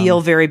that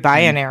feel very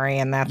binary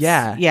and that's,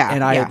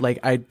 And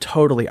I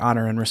totally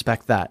honor and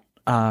respect that.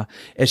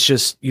 It's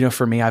just,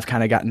 for me, I've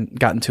kind of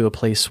gotten to a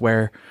place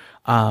where,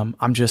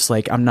 I'm just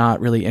like, I'm not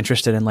really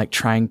interested in like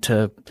trying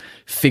to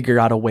figure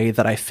out a way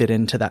that I fit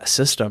into that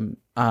system.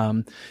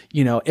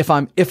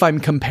 If I'm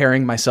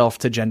comparing myself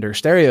to gender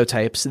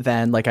stereotypes,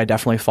 then like I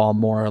definitely fall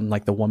more on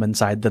like the woman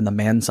side than the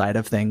man side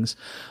of things.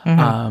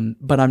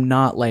 But I'm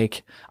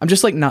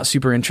just like not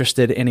super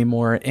interested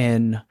anymore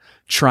in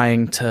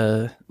trying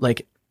to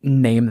like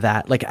name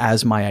that like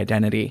as my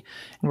identity.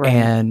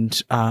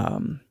 Right.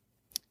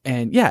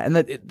 And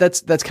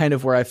that's kind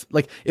of where I've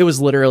like, it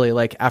was literally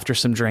like after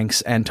some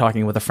drinks and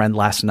talking with a friend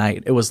last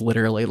night, it was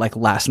literally like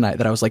last night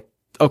that I was like,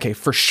 okay,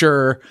 for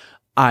sure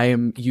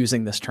I'm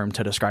using this term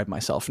to describe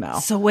myself now.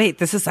 So wait,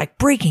 this is like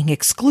breaking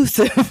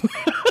exclusive.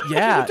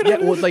 Yeah.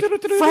 Well, like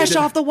fresh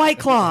off the White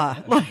Claw.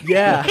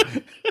 Yeah.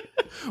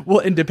 Well,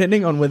 and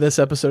depending on when this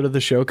episode of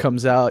the show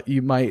comes out,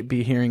 you might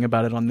be hearing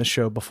about it on the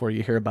show before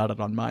you hear about it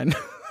on mine.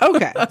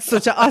 Okay. So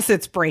to us,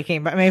 it's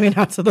breaking, but maybe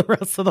not to the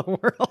rest of the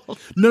world.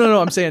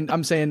 No. I'm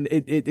saying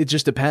it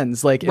just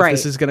depends. Like if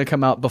this is going to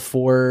come out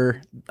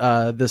before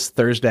this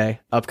Thursday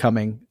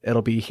upcoming,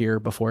 it'll be here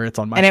before it's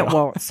on my show. And it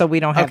won't. So we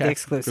don't have the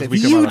exclusive.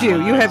 You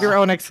do. You have your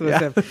own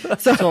exclusive. Yeah.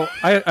 So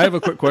I have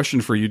a quick question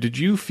for you. Did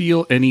you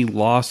feel any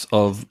loss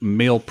of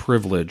male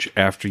privilege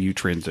after you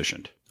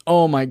transitioned?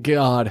 Oh my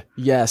God.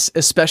 Yes.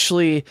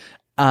 Especially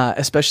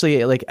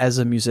like as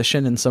a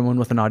musician and someone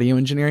with an audio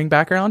engineering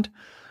background.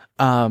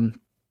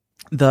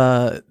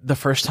 The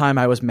first time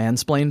I was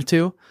mansplained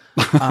to,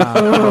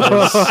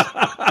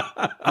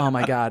 oh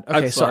my God. Okay.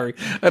 I'm sorry.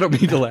 I don't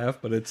mean to laugh,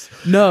 but it's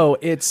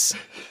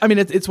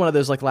one of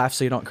those like laugh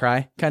so you don't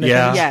cry kind of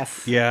things.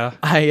 Yes. Yeah.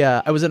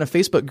 I was in a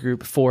Facebook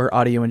group for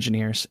audio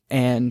engineers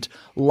and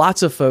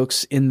lots of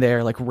folks in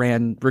there like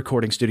ran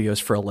recording studios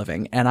for a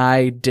living. And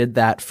I did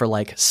that for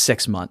like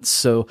 6 months.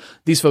 So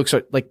these folks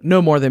are like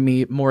no more than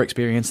me, more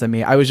experienced than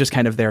me. I was just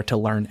kind of there to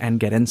learn and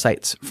get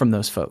insights from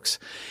those folks.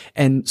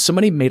 And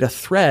somebody made a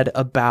thread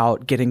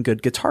about getting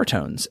good guitar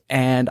tones.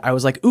 And I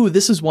was like, ooh,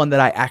 this is one that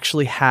I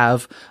actually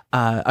have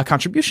a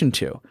contribution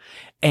to.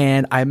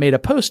 And I made a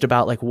post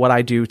about like what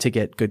I do to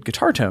get good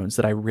guitar tones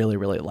that I really,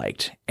 really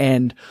liked.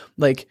 And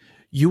like,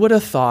 you would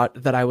have thought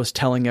that I was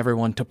telling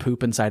everyone to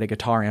poop inside a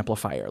guitar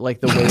amplifier.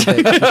 Like the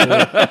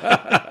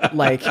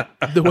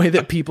way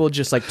that people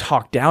just like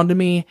talk down to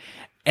me.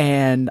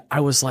 And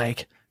I was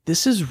like,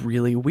 this is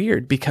really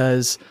weird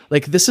because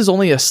like this is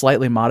only a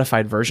slightly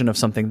modified version of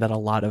something that a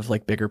lot of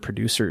like bigger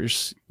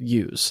producers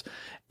use.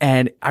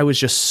 And I was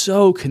just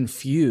so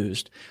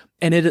confused.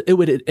 And it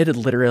had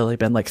literally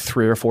been like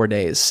 3 or 4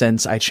 days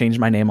since I changed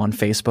my name on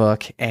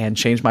Facebook and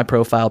changed my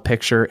profile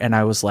picture. And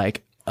I was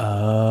like,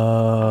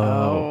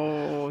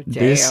 oh,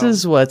 this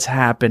is what's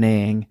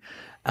happening.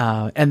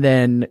 And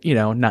then,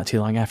 not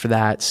too long after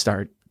that,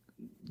 start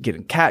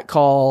getting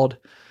catcalled,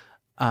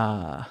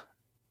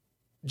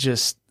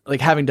 just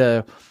like having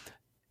to,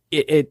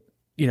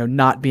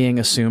 not being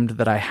assumed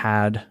that I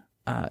had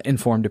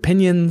informed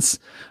opinions,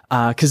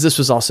 because this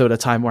was also at a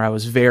time where I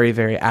was very,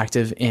 very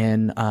active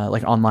in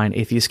like online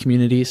atheist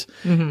communities.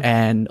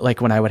 And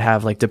like when I would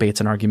have like debates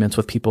and arguments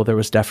with people, there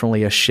was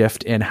definitely a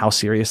shift in how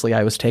seriously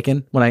I was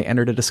taken when I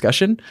entered a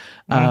discussion,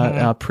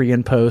 pre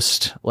and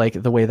post,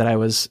 like the way that I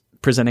was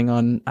presenting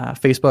on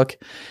Facebook.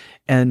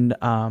 And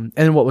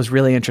what was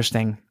really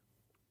interesting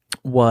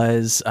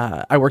was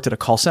I worked at a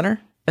call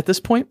center at this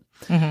point.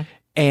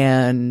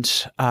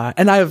 And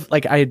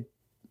I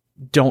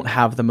don't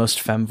have the most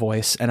femme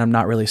voice, and I'm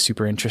not really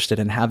super interested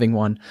in having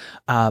one.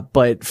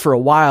 But for a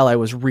while I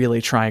was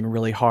really trying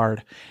really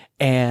hard,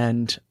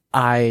 and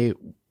I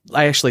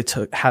actually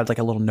had like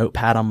a little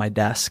notepad on my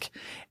desk,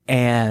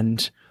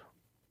 and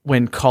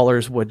when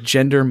callers would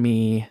gender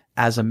me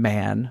as a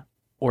man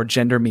or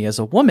gender me as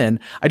a woman,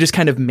 I just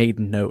kind of made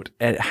note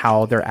at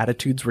how their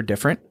attitudes were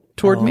different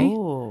toward me.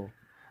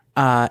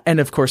 And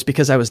of course,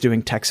 because I was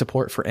doing tech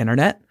support for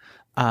internet,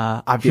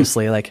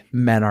 obviously like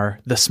men are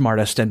the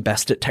smartest and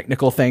best at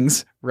technical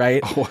things,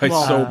 right? Oh, I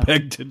so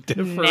beg to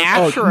differ.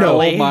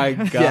 Naturally. Oh my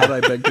God,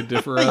 I beg to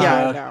differ.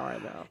 I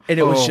know. And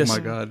it was just, oh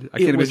my God. I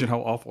can't imagine how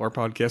awful our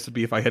podcast would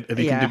be if I had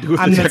anything to do with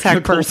I'm the tech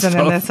technical person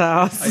stuff. in this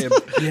house.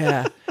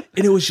 yeah.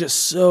 And it was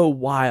just so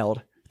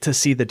wild to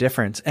see the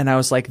difference. And I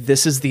was like,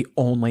 this is the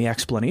only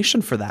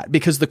explanation for that,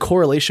 because the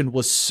correlation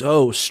was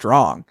so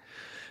strong.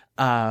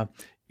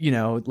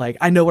 Like,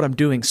 I know what I'm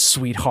doing,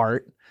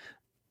 sweetheart.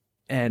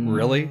 And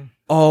really?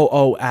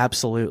 Oh,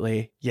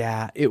 absolutely.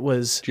 Yeah. It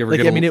was. Did you ever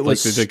like, get it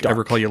was did they stark.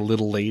 ever call you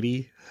little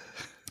lady?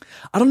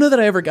 I don't know that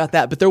I ever got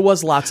that, but there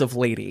was lots of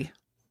lady.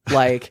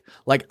 like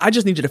I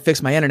just need you to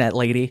fix my internet,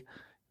 lady.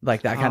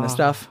 Like that kind of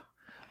stuff.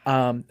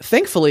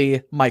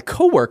 Thankfully, my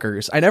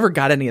coworkers, I never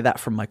got any of that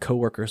from my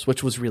coworkers,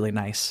 which was really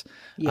nice.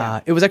 Yeah.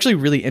 It was actually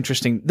really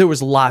interesting. There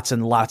was lots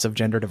and lots of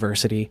gender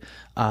diversity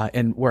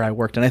in where I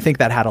worked, and I think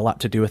that had a lot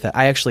to do with it.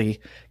 I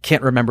actually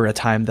can't remember a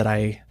time that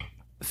I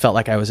felt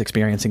like I was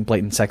experiencing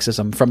blatant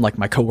sexism from like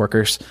my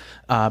coworkers,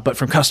 but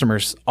from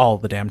customers all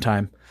the damn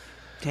time.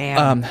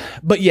 Damn.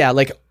 But yeah,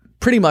 like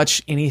pretty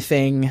much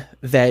anything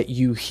that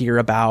you hear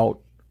about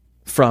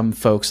from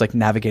folks like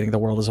navigating the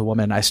world as a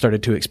woman, I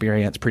started to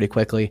experience pretty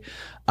quickly.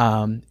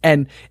 And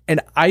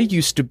I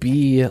used to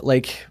be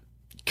like,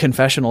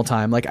 confessional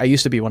time. Like I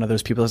used to be one of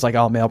those people that's like,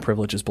 oh, male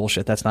privilege is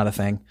bullshit. That's not a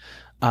thing.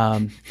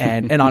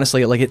 And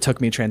honestly, like it took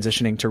me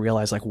transitioning to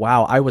realize like,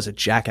 wow, I was a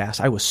jackass.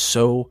 I was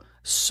so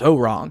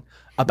wrong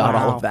about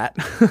all of that.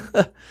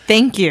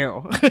 Thank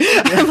you.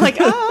 I'm like,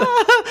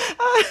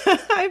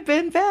 I've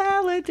been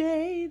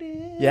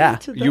validated. Yeah.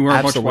 You were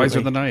Absolutely. much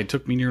wiser than I. It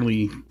took me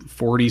nearly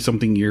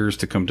 40-something years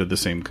to come to the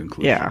same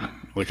conclusion. Yeah.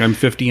 Like I'm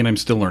 50 and I'm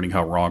still learning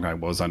how wrong I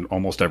was on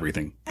almost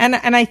everything. And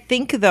I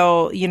think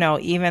though,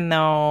 even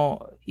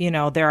though,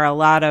 there are a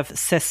lot of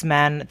cis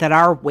men that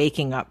are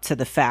waking up to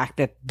the fact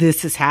that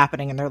this is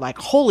happening and they're like,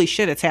 holy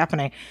shit, it's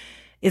happening.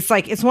 It's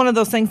like, it's one of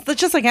those things that's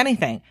just like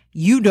anything.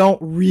 You don't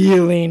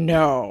really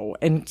know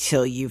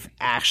until you've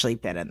actually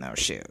been in those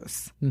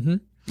shoes. Mm-hmm.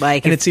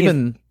 Like, and it's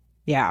even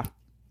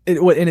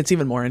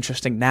more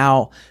interesting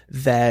now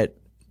that,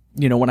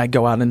 when I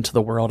go out into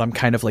the world, I'm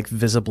kind of like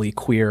visibly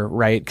queer,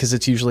 right? Because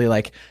it's usually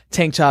like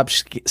tank top,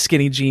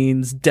 skinny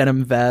jeans,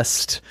 denim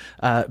vest,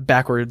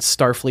 backwards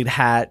Starfleet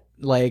hat,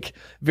 like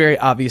very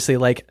obviously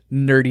like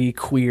nerdy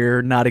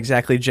queer, not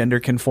exactly gender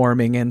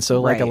conforming. And so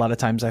like a lot of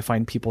times I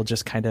find people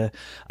just kind of,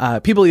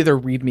 people either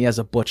read me as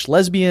a butch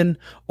lesbian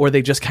or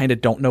they just kind of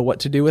don't know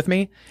what to do with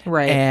me.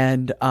 Right.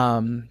 And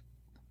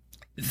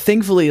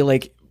thankfully,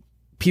 like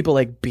people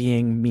like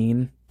being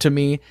mean to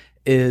me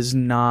is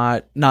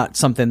not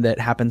something that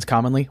happens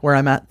commonly where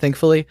I'm at,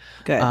 thankfully.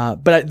 Good.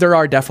 But there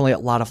are definitely a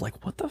lot of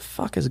like, what the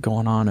fuck is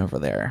going on over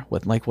there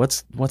with like,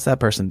 what's that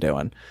person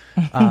doing?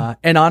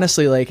 And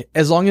honestly, like,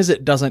 as long as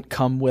it doesn't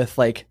come with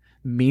like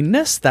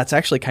meanness, that's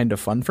actually kind of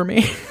fun for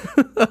me.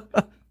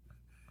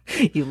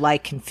 You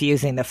like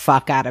confusing the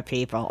fuck out of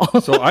people.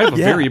 So I have a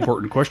very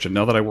important question.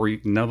 Now that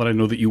I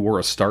know that you wore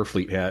a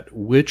Starfleet hat,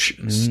 which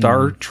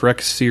Star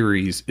Trek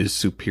series is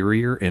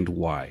superior and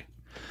why?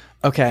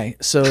 Okay,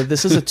 so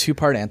this is a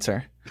two-part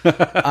answer.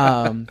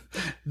 So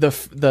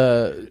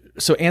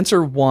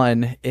answer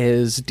one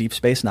is Deep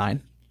Space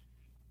Nine.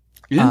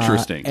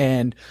 Interesting.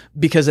 And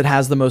because it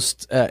has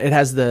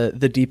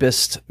the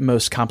deepest,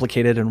 most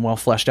complicated and well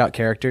fleshed out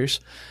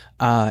characters,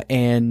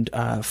 and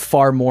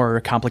far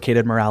more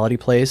complicated morality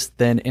plays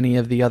than any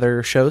of the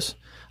other shows,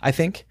 I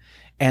think.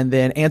 And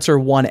then answer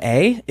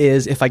 1A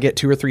is if I get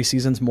 2 or 3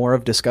 seasons more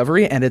of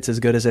Discovery and it's as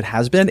good as it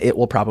has been, it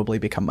will probably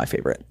become my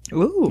favorite.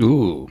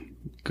 Ooh,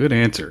 good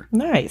answer.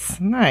 Nice.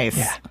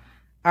 Yeah.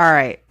 All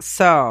right.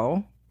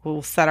 So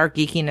we'll set our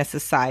geekiness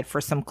aside for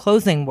some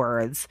closing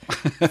words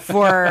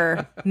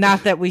for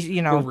not that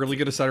we, We're really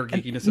going to set our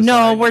geekiness aside.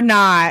 No, we're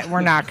not. We're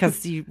not,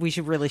 because we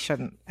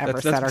shouldn't ever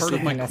set our part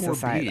of my geekiness core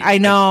aside. being. I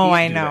know.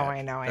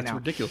 That's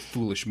ridiculous,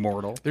 foolish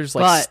mortal. There's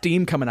like But-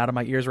 steam coming out of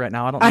my ears right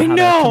now. I don't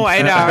know.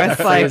 I know. It's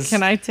like, phrase.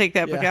 can I take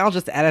that? Yeah. I'll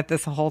just edit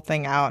this whole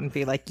thing out and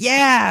be like,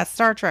 yeah,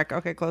 Star Trek.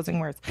 Okay, closing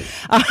words.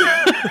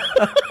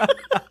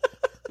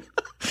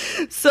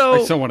 So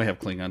I still want to have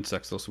Klingon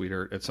sex, though,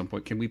 sweetheart. At some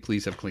point, can we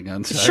please have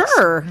Klingon sex?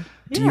 sure.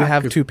 Do you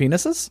have two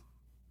penises?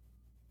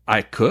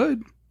 I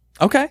could.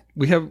 Okay.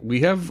 We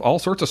have all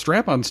sorts of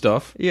strap-on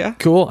stuff. Yeah.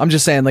 Cool. I'm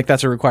just saying, like,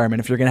 that's a requirement.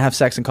 If you're going to have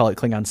sex and call it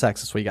Klingon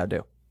sex, that's what you got to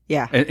do.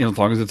 Yeah. And as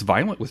long as it's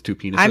violent with two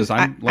penises,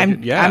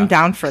 I'm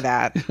down for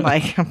that.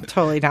 Like, I'm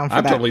totally down for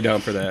I'm that. totally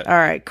down for that. All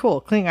right,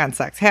 cool. Klingon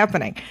sex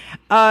happening.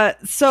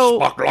 So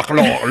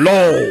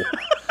Low.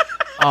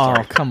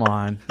 Oh, come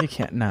on. You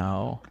can't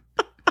know.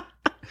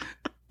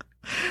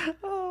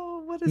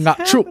 oh, what is Not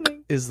happening?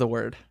 true is the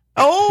word.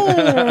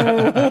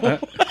 Oh.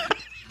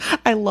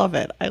 I love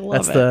it. I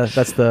love it.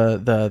 That's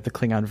the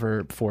Klingon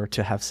verb for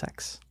to have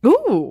sex.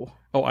 Ooh.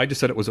 Oh, I just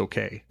said it was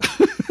okay.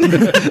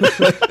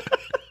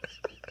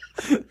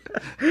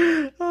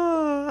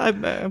 Oh,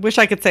 I wish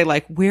I could say,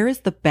 like, where is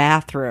the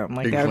bathroom?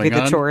 Like, In that would be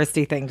the Klingon?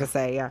 touristy thing to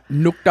say, yeah.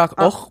 Nukdak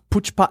och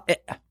puchpa e.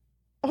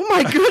 Oh,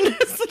 my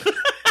goodness.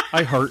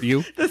 I heart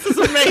you. This is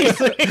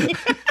amazing.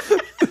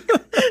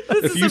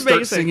 If you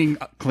start singing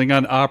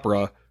Klingon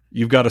opera,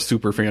 you've got a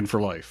super fan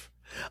for life.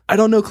 I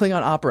don't know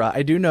Klingon opera.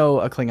 I do know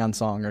a Klingon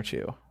song or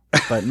two,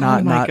 but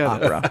not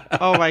opera.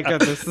 Oh my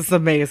goodness, this is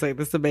amazing.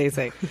 This is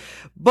amazing.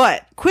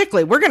 But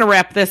quickly, we're going to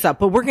wrap this up,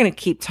 but we're going to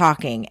keep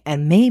talking.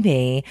 And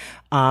maybe,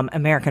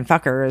 American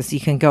Fuckers, you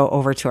can go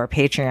over to our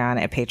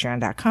Patreon at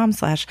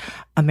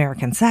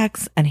patreon.com/American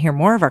Sex and hear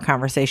more of our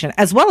conversation,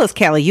 as well as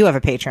Callie, you have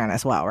a Patreon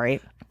as well,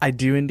 right? I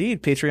do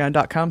indeed.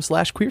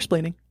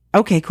 Patreon.com/queersplaining.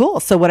 Okay, cool.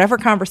 So whatever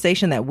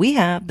conversation that we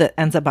have that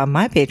ends up on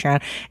my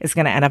Patreon is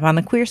going to end up on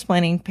the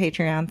Queersplaining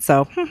Patreon.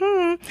 So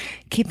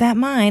keep that in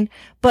mind.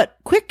 But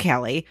quick,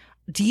 Callie,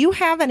 do you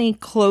have any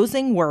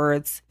closing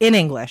words in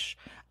English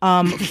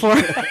for...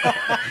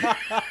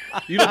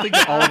 You don't think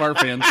that all of our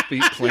fans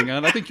speak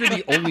Klingon? I think you're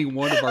the only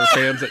one of our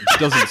fans that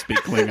doesn't speak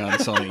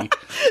Klingon, Sonny.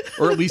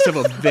 Or at least have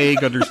a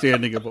vague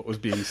understanding of what was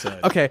being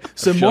said. Okay,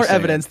 so Just more saying.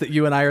 evidence that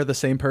you and I are the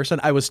same person.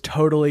 I was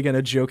totally going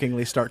to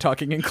jokingly start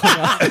talking in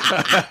Klingon.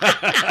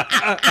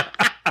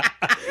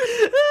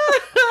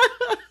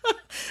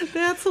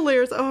 That's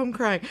hilarious. Oh, I'm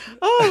crying.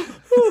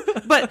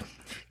 Oh, but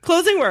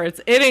closing words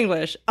in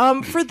English.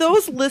 For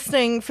those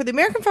listening, for the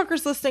American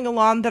Fuckers listening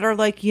along that are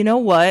like, you know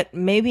what?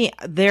 Maybe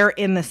they're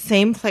in the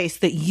same place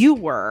that you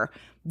were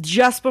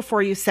just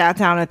before you sat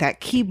down at that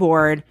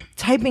keyboard,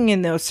 typing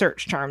in those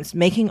search terms,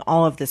 making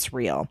all of this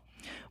real.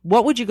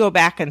 What would you go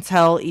back and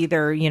tell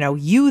either,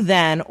 you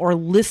then or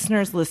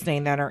listeners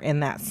listening that are in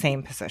that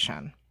same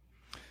position?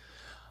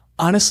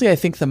 Honestly, I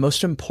think the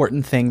most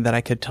important thing that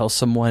I could tell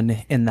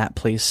someone in that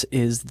place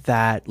is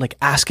that, like,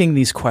 asking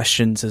these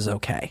questions is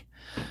okay.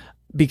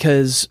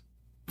 Because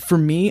for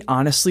me,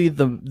 honestly,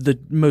 the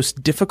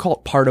most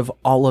difficult part of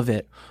all of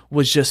it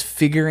was just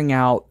figuring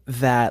out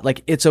that,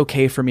 like, it's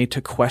okay for me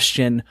to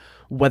question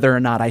whether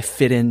or not I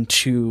fit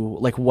into,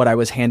 like, what I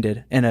was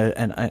handed in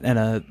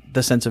the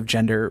sense of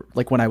gender,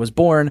 like when I was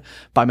born,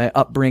 by my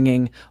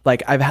upbringing.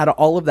 Like, I've had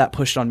all of that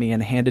pushed on me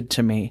and handed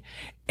to me,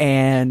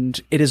 and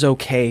it is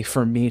okay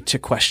for me to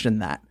question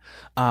that.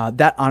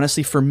 That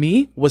honestly, for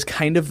me, was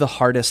kind of the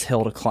hardest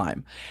hill to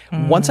climb.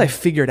 Once I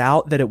figured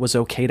out that it was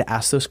okay to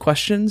ask those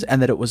questions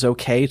and that it was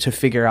okay to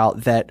figure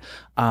out that,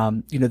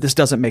 this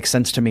doesn't make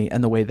sense to me in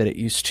the way that it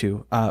used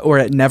to, or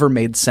it never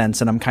made sense,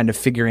 and I'm kind of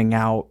figuring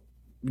out,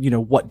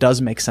 what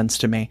does make sense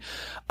to me.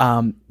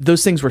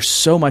 Those things were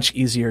so much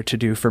easier to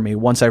do for me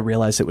once I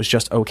realized it was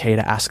just okay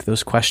to ask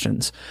those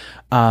questions.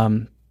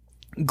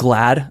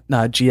 GLAAD,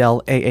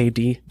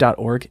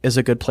 GLAAD.org is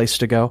a good place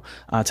to go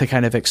to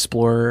kind of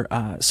explore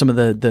some of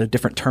the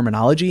different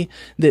terminology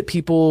that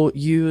people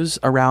use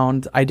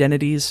around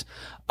identities.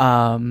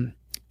 My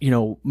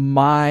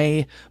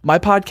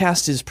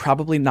podcast is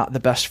probably not the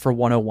best for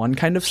 101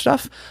 kind of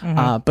stuff,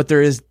 but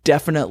there is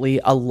definitely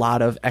a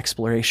lot of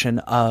exploration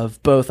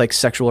of both, like,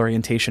 sexual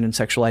orientation and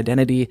sexual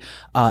identity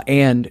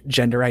and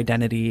gender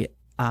identity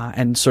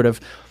and sort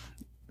of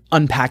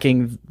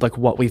unpacking, like,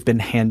 what we've been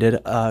handed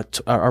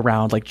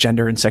around, like,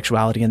 gender and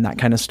sexuality and that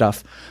kind of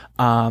stuff.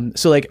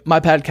 So, like, my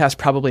podcast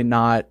probably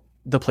not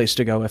the place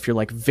to go if you're,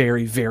 like,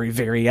 very, very,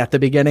 very at the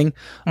beginning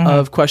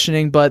of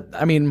questioning, but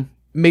I mean,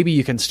 maybe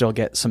you can still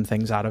get some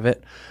things out of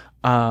it.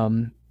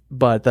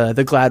 But the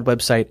GLAAD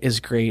website is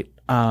great.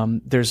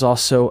 There's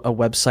also a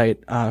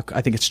website,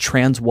 I think it's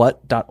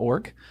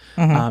transwhat.org.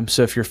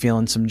 So if you're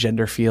feeling some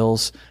gender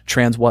feels,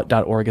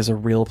 transwhat.org is a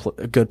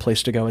good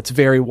place to go. It's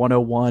very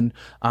 101.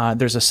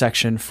 There's a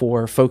section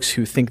for folks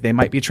who think they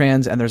might be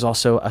trans, and there's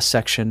also a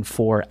section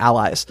for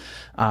allies,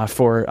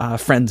 for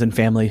friends and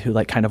family who,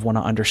 like, kind of want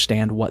to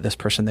understand what this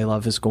person they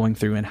love is going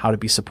through and how to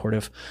be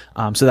supportive.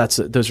 So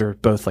those are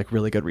both, like,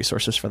 really good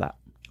resources for that.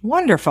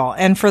 Wonderful.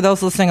 And for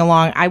those listening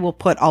along, I will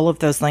put all of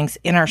those links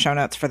in our show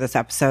notes for this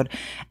episode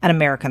at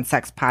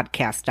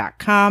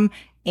americansexpodcast.com.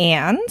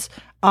 And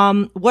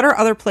what are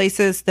other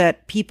places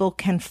that people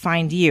can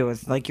find you?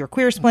 Is like your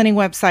Queersplaining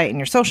website and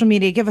your social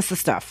media? Give us the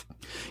stuff.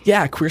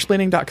 Yeah,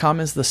 queersplaining.com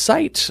is the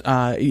site.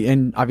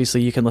 And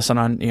obviously you can listen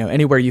on,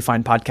 anywhere you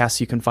find podcasts,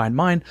 you can find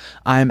mine.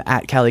 I'm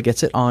at Callie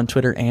Gets It on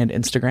Twitter and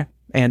Instagram.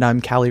 And I'm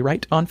Callie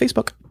Wright on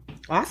Facebook.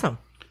 Awesome.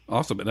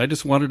 Awesome. And I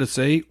just wanted to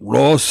say,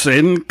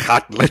 Rosin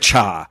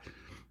Katlecha.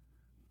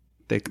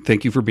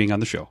 Thank you for being on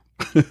the show.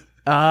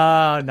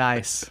 Oh,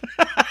 nice.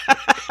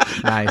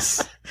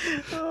 Nice.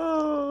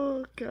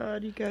 Oh,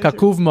 God, you guys.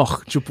 Kakuv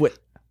moch chupwit.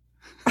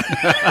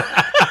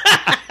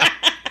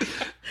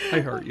 I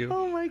heart you.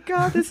 Oh my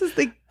God, this is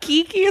the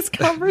geekiest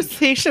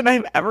conversation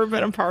I've ever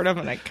been a part of,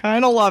 and I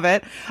kind of love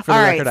it. For the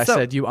record, I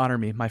said you honor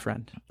me, my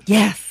friend.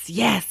 Yes,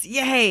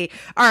 yay.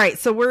 All right,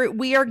 so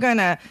we are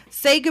gonna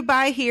say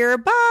goodbye here.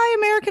 Bye,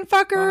 American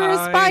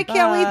fuckers. Bye,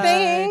 Kelly.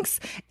 Thanks.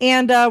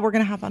 And we're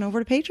gonna hop on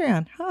over to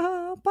Patreon.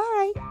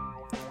 Bye.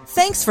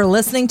 Thanks for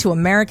listening to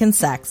American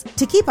Sex.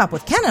 To keep up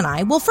with Ken and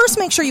I, we'll first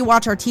make sure you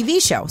watch our TV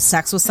show,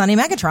 Sex with Sunny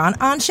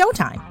Megatron, on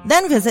Showtime.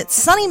 Then visit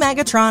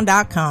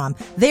sunnymegatron.com.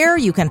 There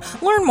you can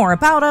learn more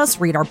about us,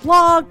 read our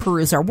blog,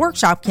 peruse our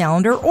workshop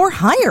calendar, or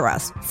hire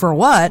us. For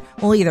what?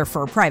 Well, either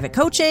for private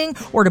coaching,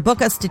 or to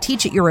book us to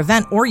teach at your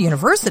event or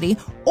university,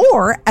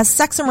 or as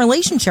sex and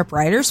relationship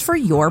writers for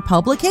your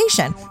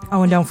publication.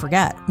 Oh, and don't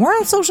forget, we're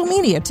on social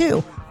media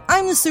too.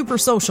 I'm the super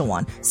social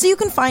one, so you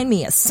can find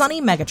me as Sunny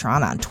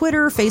Megatron on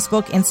Twitter,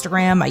 Facebook,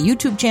 Instagram, my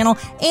YouTube channel,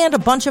 and a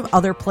bunch of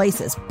other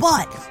places.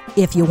 But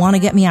if you want to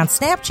get me on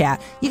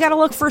Snapchat, you got to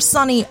look for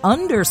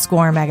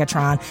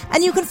Sunny_Megatron,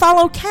 and you can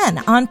follow Ken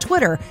on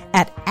Twitter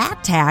at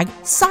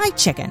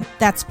 @SyChicken.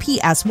 That's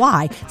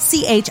PSYCHICKEN.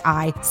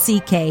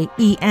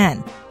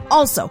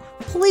 Also,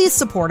 please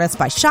support us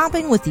by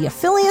shopping with the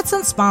affiliates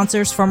and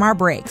sponsors from our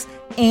breaks.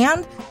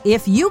 And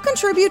if you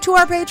contribute to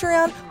our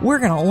Patreon, we're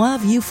going to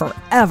love you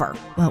forever.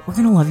 Well, we're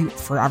going to love you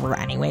forever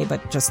anyway,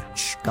 but just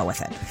go with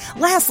it.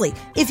 Lastly,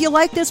 if you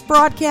like this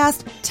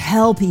broadcast,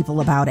 tell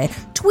people about it.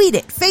 Tweet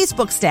it,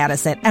 Facebook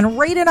status it, and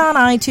rate it on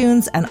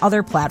iTunes and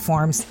other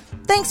platforms.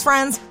 Thanks,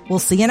 friends. We'll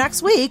see you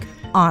next week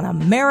on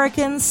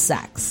American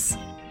Sex.